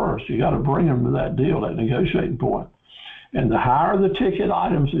situation first. You got to bring them to that deal, that negotiating point. And the higher the ticket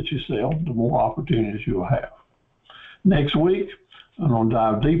items that you sell, the more opportunities you'll have. Next week, I'm going to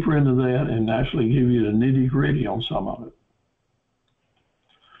dive deeper into that and actually give you the nitty-gritty on some of it.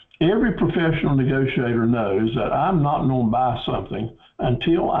 Every professional negotiator knows that I'm not going to buy something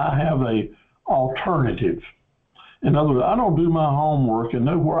until I have an alternative. In other words, I don't do my homework and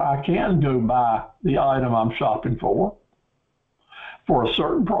know where I can go buy the item I'm shopping for a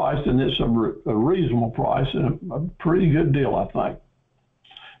certain price, and it's a reasonable price and a pretty good deal, I think.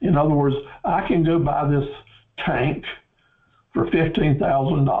 In other words, I can go buy this tank for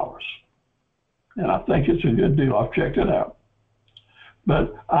 $15,000, and I think it's a good deal. I've checked it out.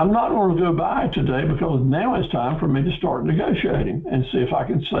 But I'm not going to go buy it today because now it's time for me to start negotiating and see if I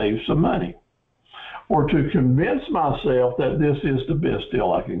can save some money, or to convince myself that this is the best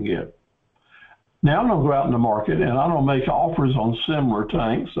deal I can get. Now I'm going to go out in the market and I'm going to make offers on similar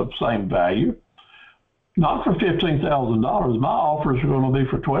tanks of same value, not for $15,000. My offers are going to be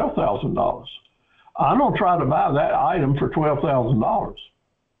for $12,000. I'm going to try to buy that item for $12,000.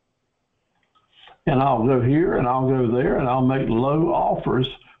 And I'll go here and I'll go there and I'll make low offers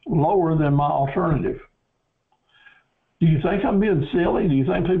lower than my alternative. Do you think I'm being silly? Do you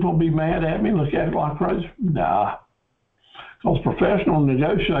think people will be mad at me, look at it like crazy? Nah. Because professional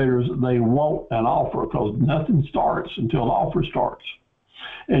negotiators, they want an offer because nothing starts until the offer starts.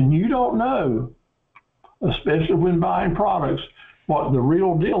 And you don't know, especially when buying products, what the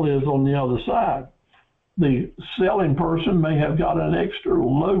real deal is on the other side. The selling person may have got an extra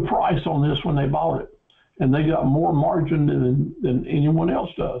low price on this when they bought it, and they got more margin than anyone else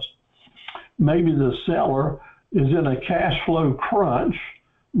does. Maybe the seller is in a cash flow crunch,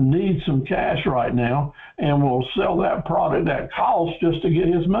 needs some cash right now, and will sell that product at cost just to get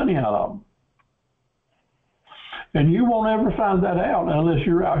his money out of them. And you won't ever find that out unless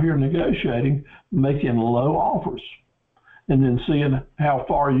you're out here negotiating, making low offers, and then seeing how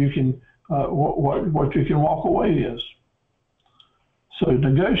far you can, what you can walk away is. So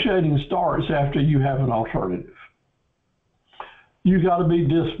negotiating starts after you have an alternative. You got to be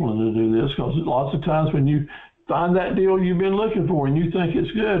disciplined to do this, because lots of times when you find that deal you've been looking for and you think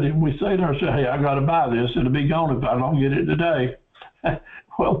it's good, and we say to ourselves, hey, I got to buy this, it'll be gone if I don't get it today.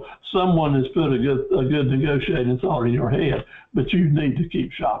 Well, someone has put a good negotiating thought in your head, but you need to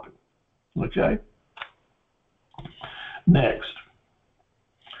keep shopping. Okay? Next,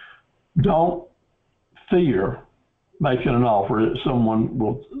 don't fear making an offer that someone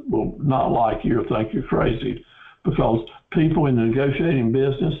will not like you or think you're crazy, because people in the negotiating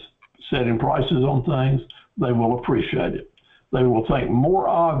business, setting prices on things, they will appreciate it. They will think more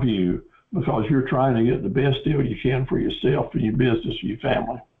of you because you're trying to get the best deal you can for yourself, for your business, for your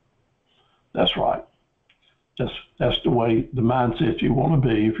family. That's right. That's the way, the mindset you want to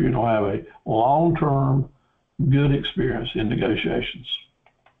be if you're going to have a long-term, good experience in negotiations.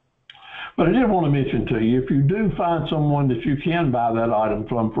 But I did want to mention to you, if you do find someone that you can buy that item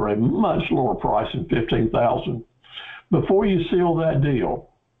from for a much lower price than $15,000, before you seal that deal,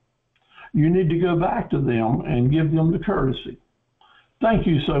 you need to go back to them and give them the courtesy. Thank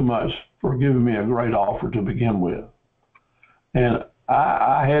you so much for giving me a great offer to begin with. And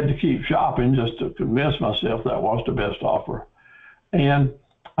I had to keep shopping just to convince myself that was the best offer. And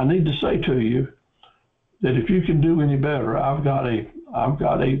I need to say to you that if you can do any better, I've got an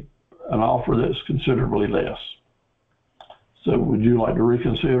offer that's considerably less. So would you like to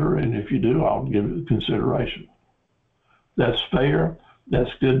reconsider? And if you do, I'll give it consideration. That's fair. That's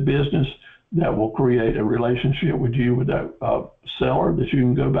good business. That will create a relationship with you with that seller that you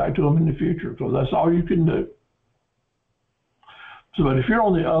can go back to them in the future, because that's all you can do. So, but if you're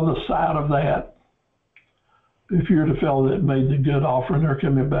on the other side of that, if you're the fellow that made the good offer and they're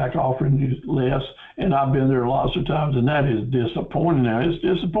coming back offering you less, and I've been there lots of times, and that is disappointing. Now, it's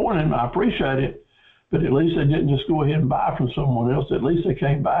disappointing. I appreciate it, but at least they didn't just go ahead and buy from someone else. At least they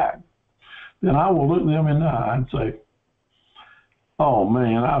came back. Then I will look them in the eye and say, oh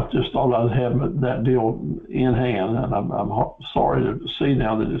man, I just thought I was having that deal in hand, and I'm sorry to see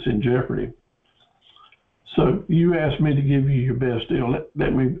now that it's in jeopardy. So you asked me to give you your best deal.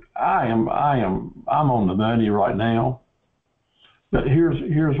 I'm on the money right now, but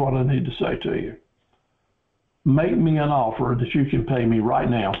here's what I need to say to you. Make me an offer that you can pay me right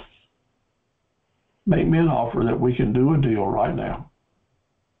now. Make me an offer that we can do a deal right now.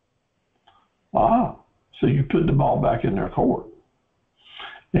 So you put the ball back in their court.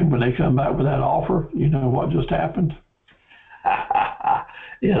 And when they come back with that offer, you know what just happened?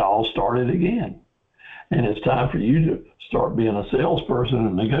 It all started again. And it's time for you to start being a salesperson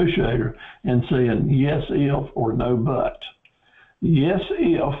and a negotiator and saying yes if or no but. Yes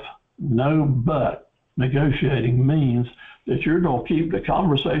if, no but. Negotiating means that you're going to keep the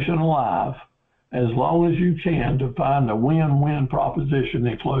conversation alive as long as you can to find a win-win proposition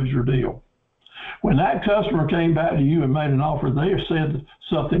and close your deal. When that customer came back to you and made an offer, they said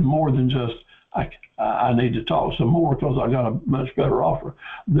something more than just, I need to talk some more because I got a much better offer.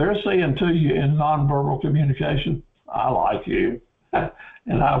 They're saying to you in nonverbal communication, I like you,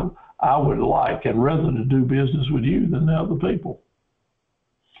 and I would like and rather to do business with you than the other people.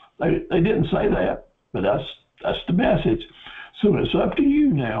 They didn't say that, but that's the message. So it's up to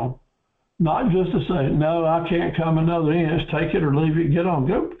you now, not just to say, no, I can't come another inch, take it or leave it, get on,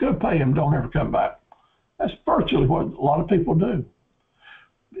 go pay him, don't ever come back. That's virtually what a lot of people do.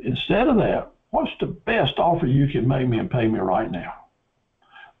 Instead of that, what's the best offer you can make me and pay me right now?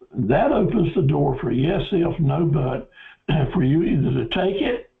 That opens the door for yes if, no but, for you either to take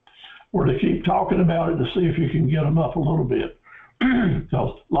it or to keep talking about it to see if you can get them up a little bit.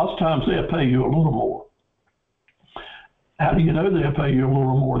 Because lots of times they'll pay you a little more. How do you know they'll pay you a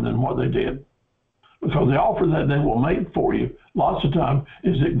little more than what they did? because the offer that they will make for you lots of times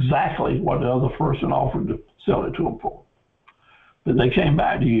is exactly what the other person offered to sell it to them for. But they came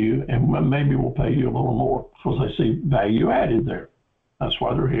back to you and maybe will pay you a little more because they see value added there. That's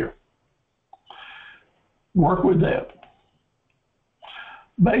why they're here. Work with that.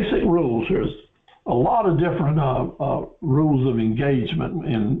 Basic rules. There's a lot of different rules of engagement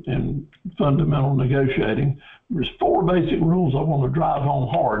in fundamental negotiating. There's 4 basic rules I want to drive home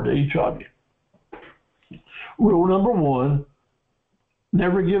hard to each of you. Rule number 1,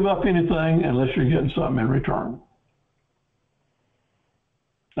 never give up anything unless you're getting something in return.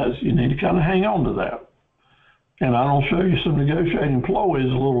 You need to kind of hang on to that. And I'll show you some negotiating ploys a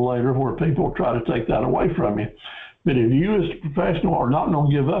little later where people try to take that away from you. But if you as a professional are not going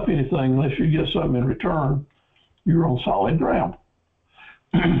to give up anything unless you get something in return, you're on solid ground.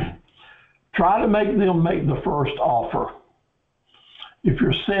 Try to make them make the first offer. If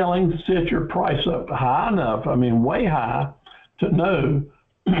you're selling, set your price up high enough, way high, to know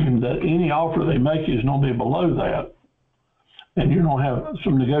that any offer they make is going to be below that, and you don't have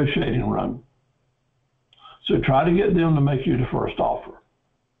some negotiating room. So try to get them to make you the first offer.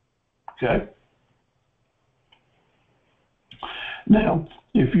 Okay? Now,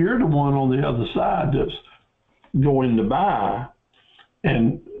 if you're the one on the other side that's going to buy,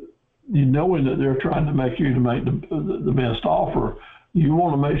 and you knowing that they're trying to make you to make the best offer, you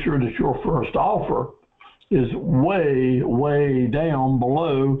want to make sure that your first offer is way, way down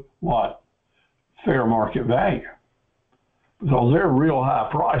below what? Fair market value. Because their real high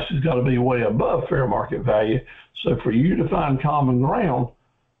price has got to be way above fair market value. So for you to find common ground,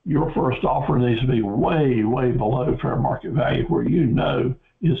 your first offer needs to be way, way below fair market value, where you know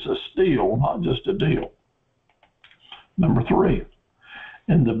it's a steal, not just a deal. Number 3,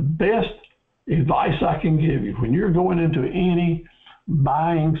 and the best advice I can give you when you're going into any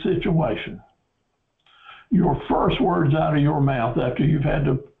buying situation, your first words out of your mouth after you've had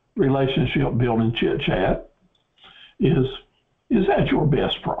the relationship building chit chat is that your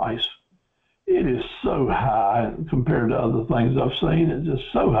best price? It is so high compared to other things I've seen. It's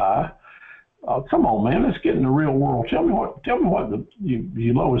just so high. Come on, man, let's get in the real world. Tell me what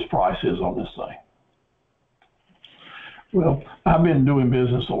the lowest price is on this thing. Well, I've been doing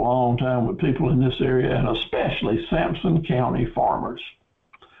business a long time with people in this area, and especially Sampson County farmers.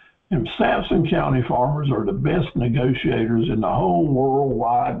 And Sampson County farmers are the best negotiators in the whole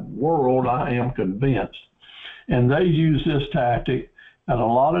worldwide world, I am convinced. And they use this tactic in a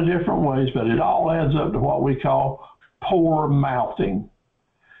lot of different ways, but it all adds up to what we call poor mouthing.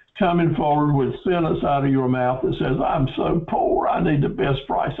 Coming forward with a sentence out of your mouth that says, I'm so poor, I need the best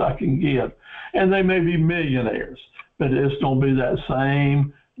price I can get. And they may be millionaires, but it's going to be that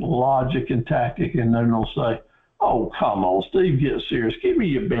same logic and tactic, and they're going to say, oh, come on, Steve, get serious. Give me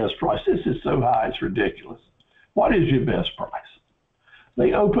your best price. This is so high, it's ridiculous. What is your best price?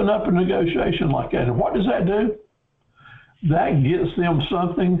 They open up a negotiation like that, and what does that do? That gets them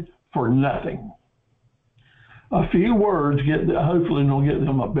something for nothing. A few words hopefully will get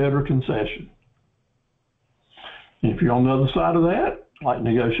them a better concession. If you're on the other side of that, like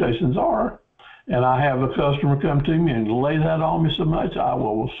negotiations are, and I have a customer come to me and lay that on me so much, I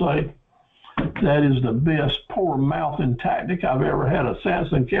will say, that is the best poor mouthing tactic I've ever had a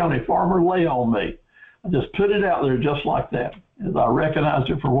Sampson County farmer lay on me. I just put it out there just like that, as I recognize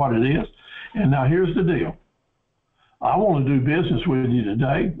it for what it is. And now here's the deal. I want to do business with you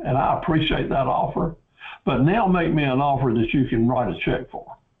today, and I appreciate that offer, but now make me an offer that you can write a check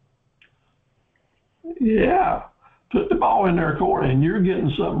for. Yeah, put the ball in their court, and you're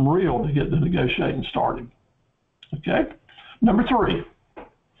getting something real to get the negotiating started. Okay? Number 3.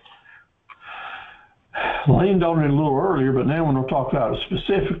 Leaned on it a little earlier, but now we're going to talk about it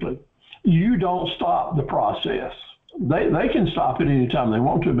specifically. You don't stop the process. They can stop it anytime they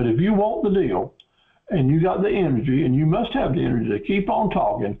want to, but if you want the deal and you got the energy, and you must have the energy to keep on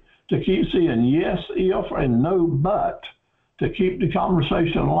talking, to keep saying yes, if, and no, but, to keep the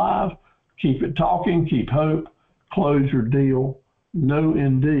conversation alive, keep it talking, keep hope, close your deal, know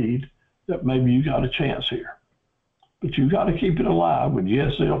indeed that maybe you got a chance here. But you've got to keep it alive with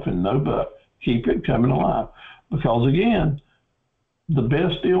yes, if, and no, but. Keep it coming alive. Because again, the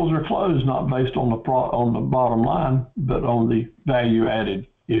best deals are closed not based on the bottom line, but on the value-added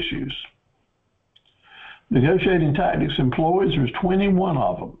issues. Negotiating tactics employees, there's 21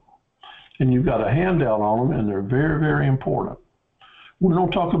 of them. And you've got a handout on them, and they're very, very important. We're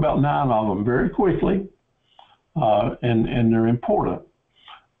going to talk about 9 of them very quickly, and they're important.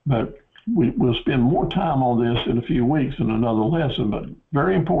 But we'll spend more time on this in a few weeks in another lesson, but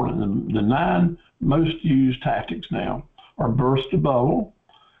very important. The 9 most used tactics now are burst the bubble,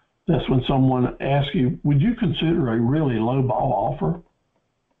 That's when someone asks you, would you consider a really low ball offer?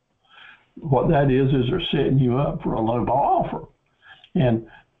 What that is they're setting you up for a low ball offer. And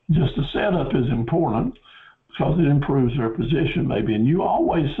just the setup is important because it improves their position maybe. And you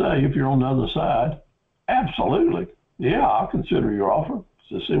always say, if you're on the other side, absolutely, yeah, I'll consider your offer.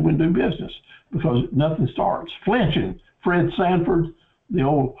 So see, we do business because nothing starts. Flinching. Fred Sanford, the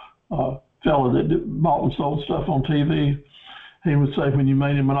old fellow that bought and sold stuff on TV, he would say when you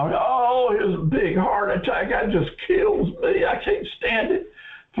made him an offer, oh, here's a big heart attack. That just kills me. I can't stand it.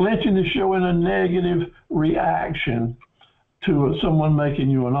 Flinching is showing a negative reaction to someone making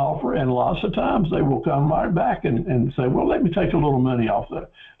you an offer, and lots of times they will come right back and say, well, let me take a little money off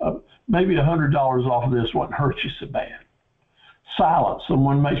that. Maybe $100 off of this won't hurt you so bad. Silence.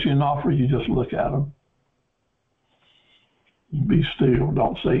 Someone makes you an offer, you just look at them. Be still.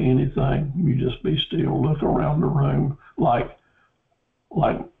 Don't say anything. You just be still. Look around the room like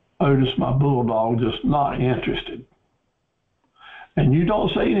Otis, my bulldog, just not interested. And you don't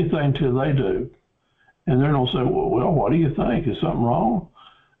say anything till they do. And they're going to say, well, what do you think? Is something wrong?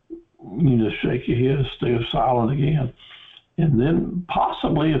 You just shake your head, stay silent again. And then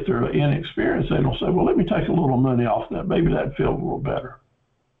possibly if they're inexperienced, they'll say, well, let me take a little money off that. Maybe that'd feel a little better.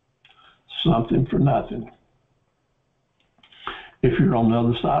 Something for nothing. If you're on the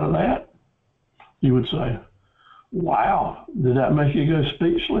other side of that, you would say, wow, did that make you go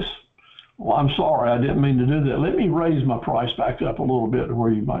speechless? Well, I'm sorry, I didn't mean to do that. Let me raise my price back up a little bit to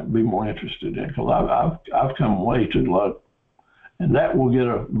where you might be more interested in, because I've come way too low. And that will get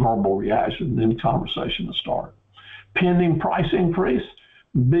a verbal reaction, then conversation will start. Pending price increase,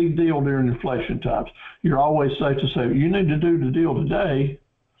 big deal during inflation times. You're always safe to say, you need to do the deal today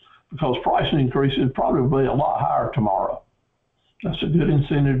because price increase is probably a lot higher tomorrow. That's a good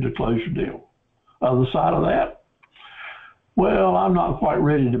incentive to close your deal. Other side of that, well, I'm not quite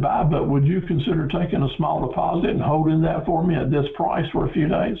ready to buy, but would you consider taking a small deposit and holding that for me at this price for a few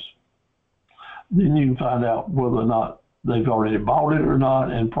days? Then you can find out whether or not they've already bought it or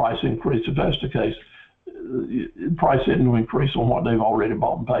not, and price increase. If that's the case, price isn't increase on what they've already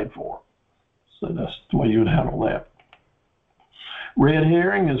bought and paid for. So that's the way you would handle that. Red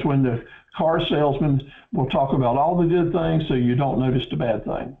herring is when the car salesman will talk about all the good things so you don't notice the bad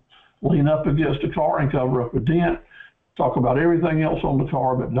thing. Lean up against the car and cover up a dent. Talk about everything else on the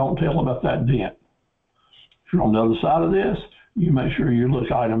car, but don't tell about that dent. If you're on the other side of this, you make sure you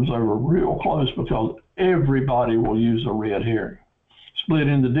look items over real close because everybody will use a red herring. Split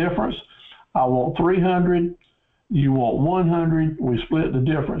in the difference. I want 300, you want 100, we split the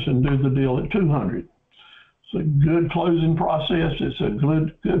difference and do the deal at 200. It's a good closing process. It's a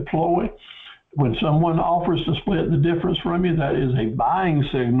good ploy. When someone offers to split the difference from you, that is a buying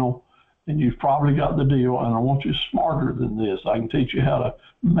signal, and you've probably got the deal, and I want you smarter than this. I can teach you how to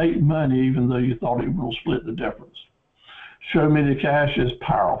make money even though you thought it will split the difference. Show me the cash is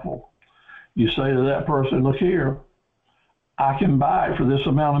powerful. You say to that person, look here, I can buy it for this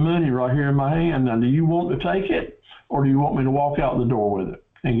amount of money right here in my hand. Now, do you want to take it, or do you want me to walk out the door with it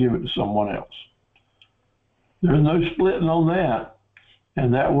and give it to someone else? There's no splitting on that,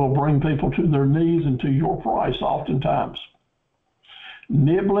 and that will bring people to their knees and to your price oftentimes.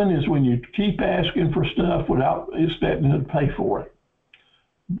 Nibbling is when you keep asking for stuff without expecting to pay for it.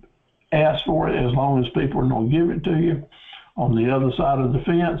 Ask for it as long as people are going to give it to you. On the other side of the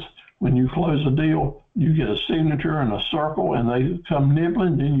fence, when you close a deal, you get a signature and a circle, and they come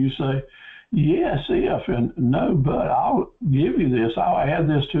nibbling, then you say, yes, if, and no, but I'll give you this. I'll add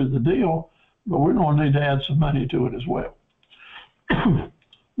this to the deal, but we're going to need to add some money to it as well.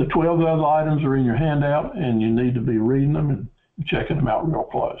 The 12 other items are in your handout, and you need to be reading them and checking them out real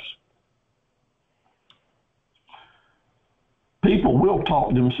close. People will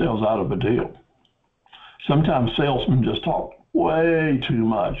talk themselves out of a deal. Sometimes salesmen just talk way too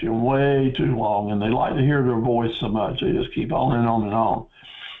much and way too long, and they like to hear their voice so much. They just keep on and on and on.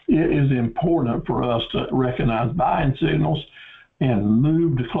 It is important for us to recognize buying signals and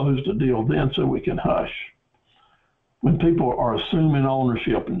move to close the deal then so we can hush. When people are assuming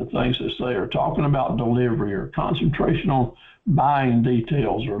ownership in the things they say, or talking about delivery, or concentration on buying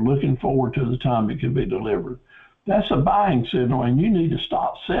details, or looking forward to the time it can be delivered, that's a buying signal, and you need to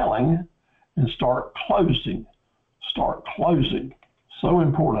stop selling and start closing. Start closing. So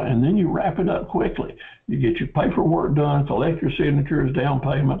important. And then you wrap it up quickly. You get your paperwork done, collect your signatures, down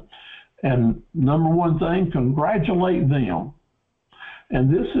payment, and number one thing, congratulate them. And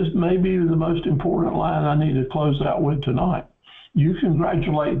this is maybe the most important line I need to close out with tonight. You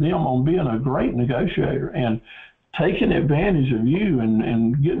congratulate them on being a great negotiator and taking advantage of you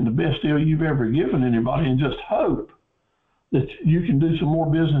and getting the best deal you've ever given anybody, and just hope that you can do some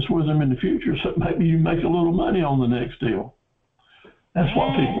more business with them in the future, so maybe you make a little money on the next deal. That's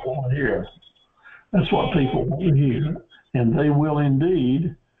what people want to hear. That's what people want to hear. And they will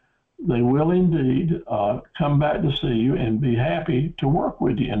indeed come back to see you and be happy to work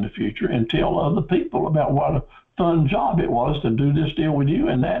with you in the future and tell other people about what a fun job it was to do this deal with you,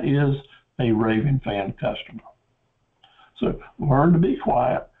 and that is a raving fan customer. So learn to be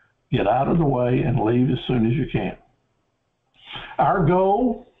quiet, get out of the way, and leave as soon as you can. Our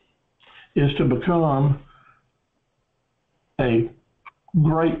goal is to become a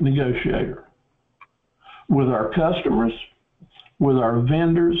great negotiator with our customers, with our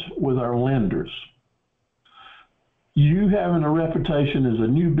vendors, with our lenders. You having a reputation as a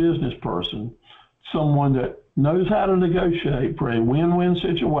new business person, someone that knows how to negotiate for a win-win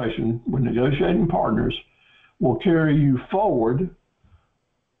situation with negotiating partners, will carry you forward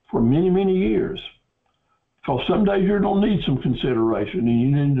for many, many years. Because some days you're going to need some consideration, and you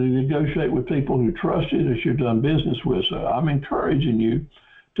need to negotiate with people who trust you, that you've done business with. So I'm encouraging you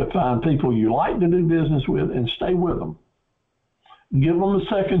to find people you like to do business with and stay with them. Give them a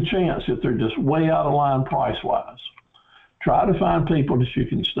second chance if they're just way out of line price-wise. Try to find people that you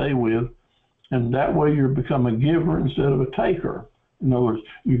can stay with, and that way you become a giver instead of a taker. In other words,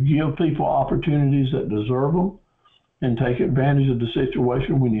 you give people opportunities that deserve them, and take advantage of the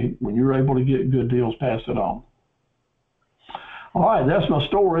situation when you're able to get good deals, pass it on. All right, that's my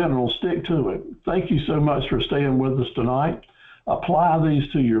story, and I'll stick to it. Thank you so much for staying with us tonight. Apply these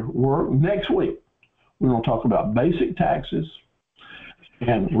to your work. Next week, we're going to talk about basic taxes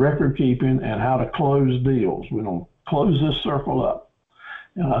and record keeping and how to close deals. We're going to close this circle up,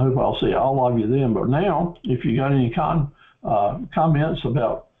 and I hope I'll see all of you then. But now, if you got any comments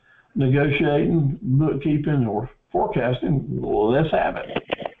about negotiating, bookkeeping, or forecasting, let's have it.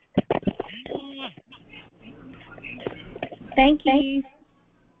 Thank you.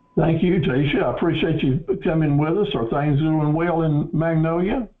 Thank you, Tasha. I appreciate you coming with us. Are things doing well in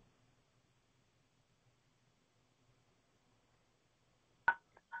Magnolia?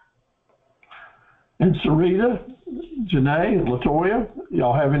 And Sarita, Janae, Latoya,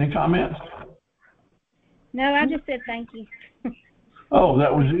 y'all have any comments? No, I just said thank you. Oh,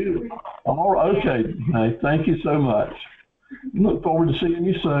 that was you. All right, okay, Janae, thank you so much. Look forward to seeing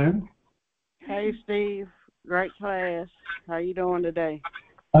you soon. Hey, Steve. Great class. How you doing today?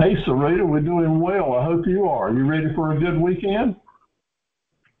 Hey, Sarita, we're doing well. I hope you are. You ready for a good weekend?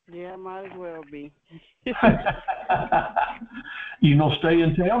 Yeah, might as well be. You gonna stay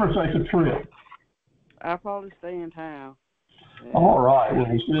in town or take a trip? I'll probably stay in town. Yeah. All right. Well,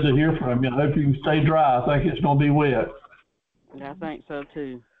 it's good to hear from you. I hope you can stay dry. I think it's gonna be wet. Yeah, I think so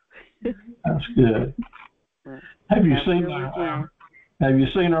too. That's good. Have you seen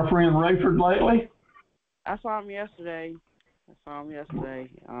our friend Rayford lately? I saw him yesterday.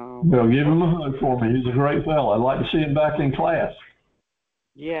 Well, give him a hug for me. He's a great fellow. I'd like to see him back in class.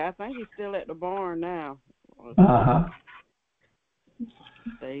 Yeah, I think he's still at the barn now. Uh-huh.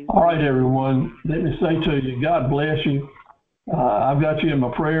 All right, everyone. Let me say to you, God bless you. I've got you in my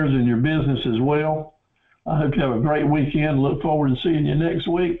prayers and your business as well. I hope you have a great weekend. Look forward to seeing you next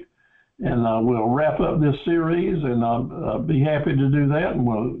week. And we'll wrap up this series, and I'll be happy to do that. And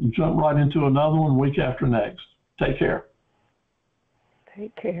we'll jump right into another one week after next. Take care.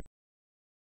 Take care.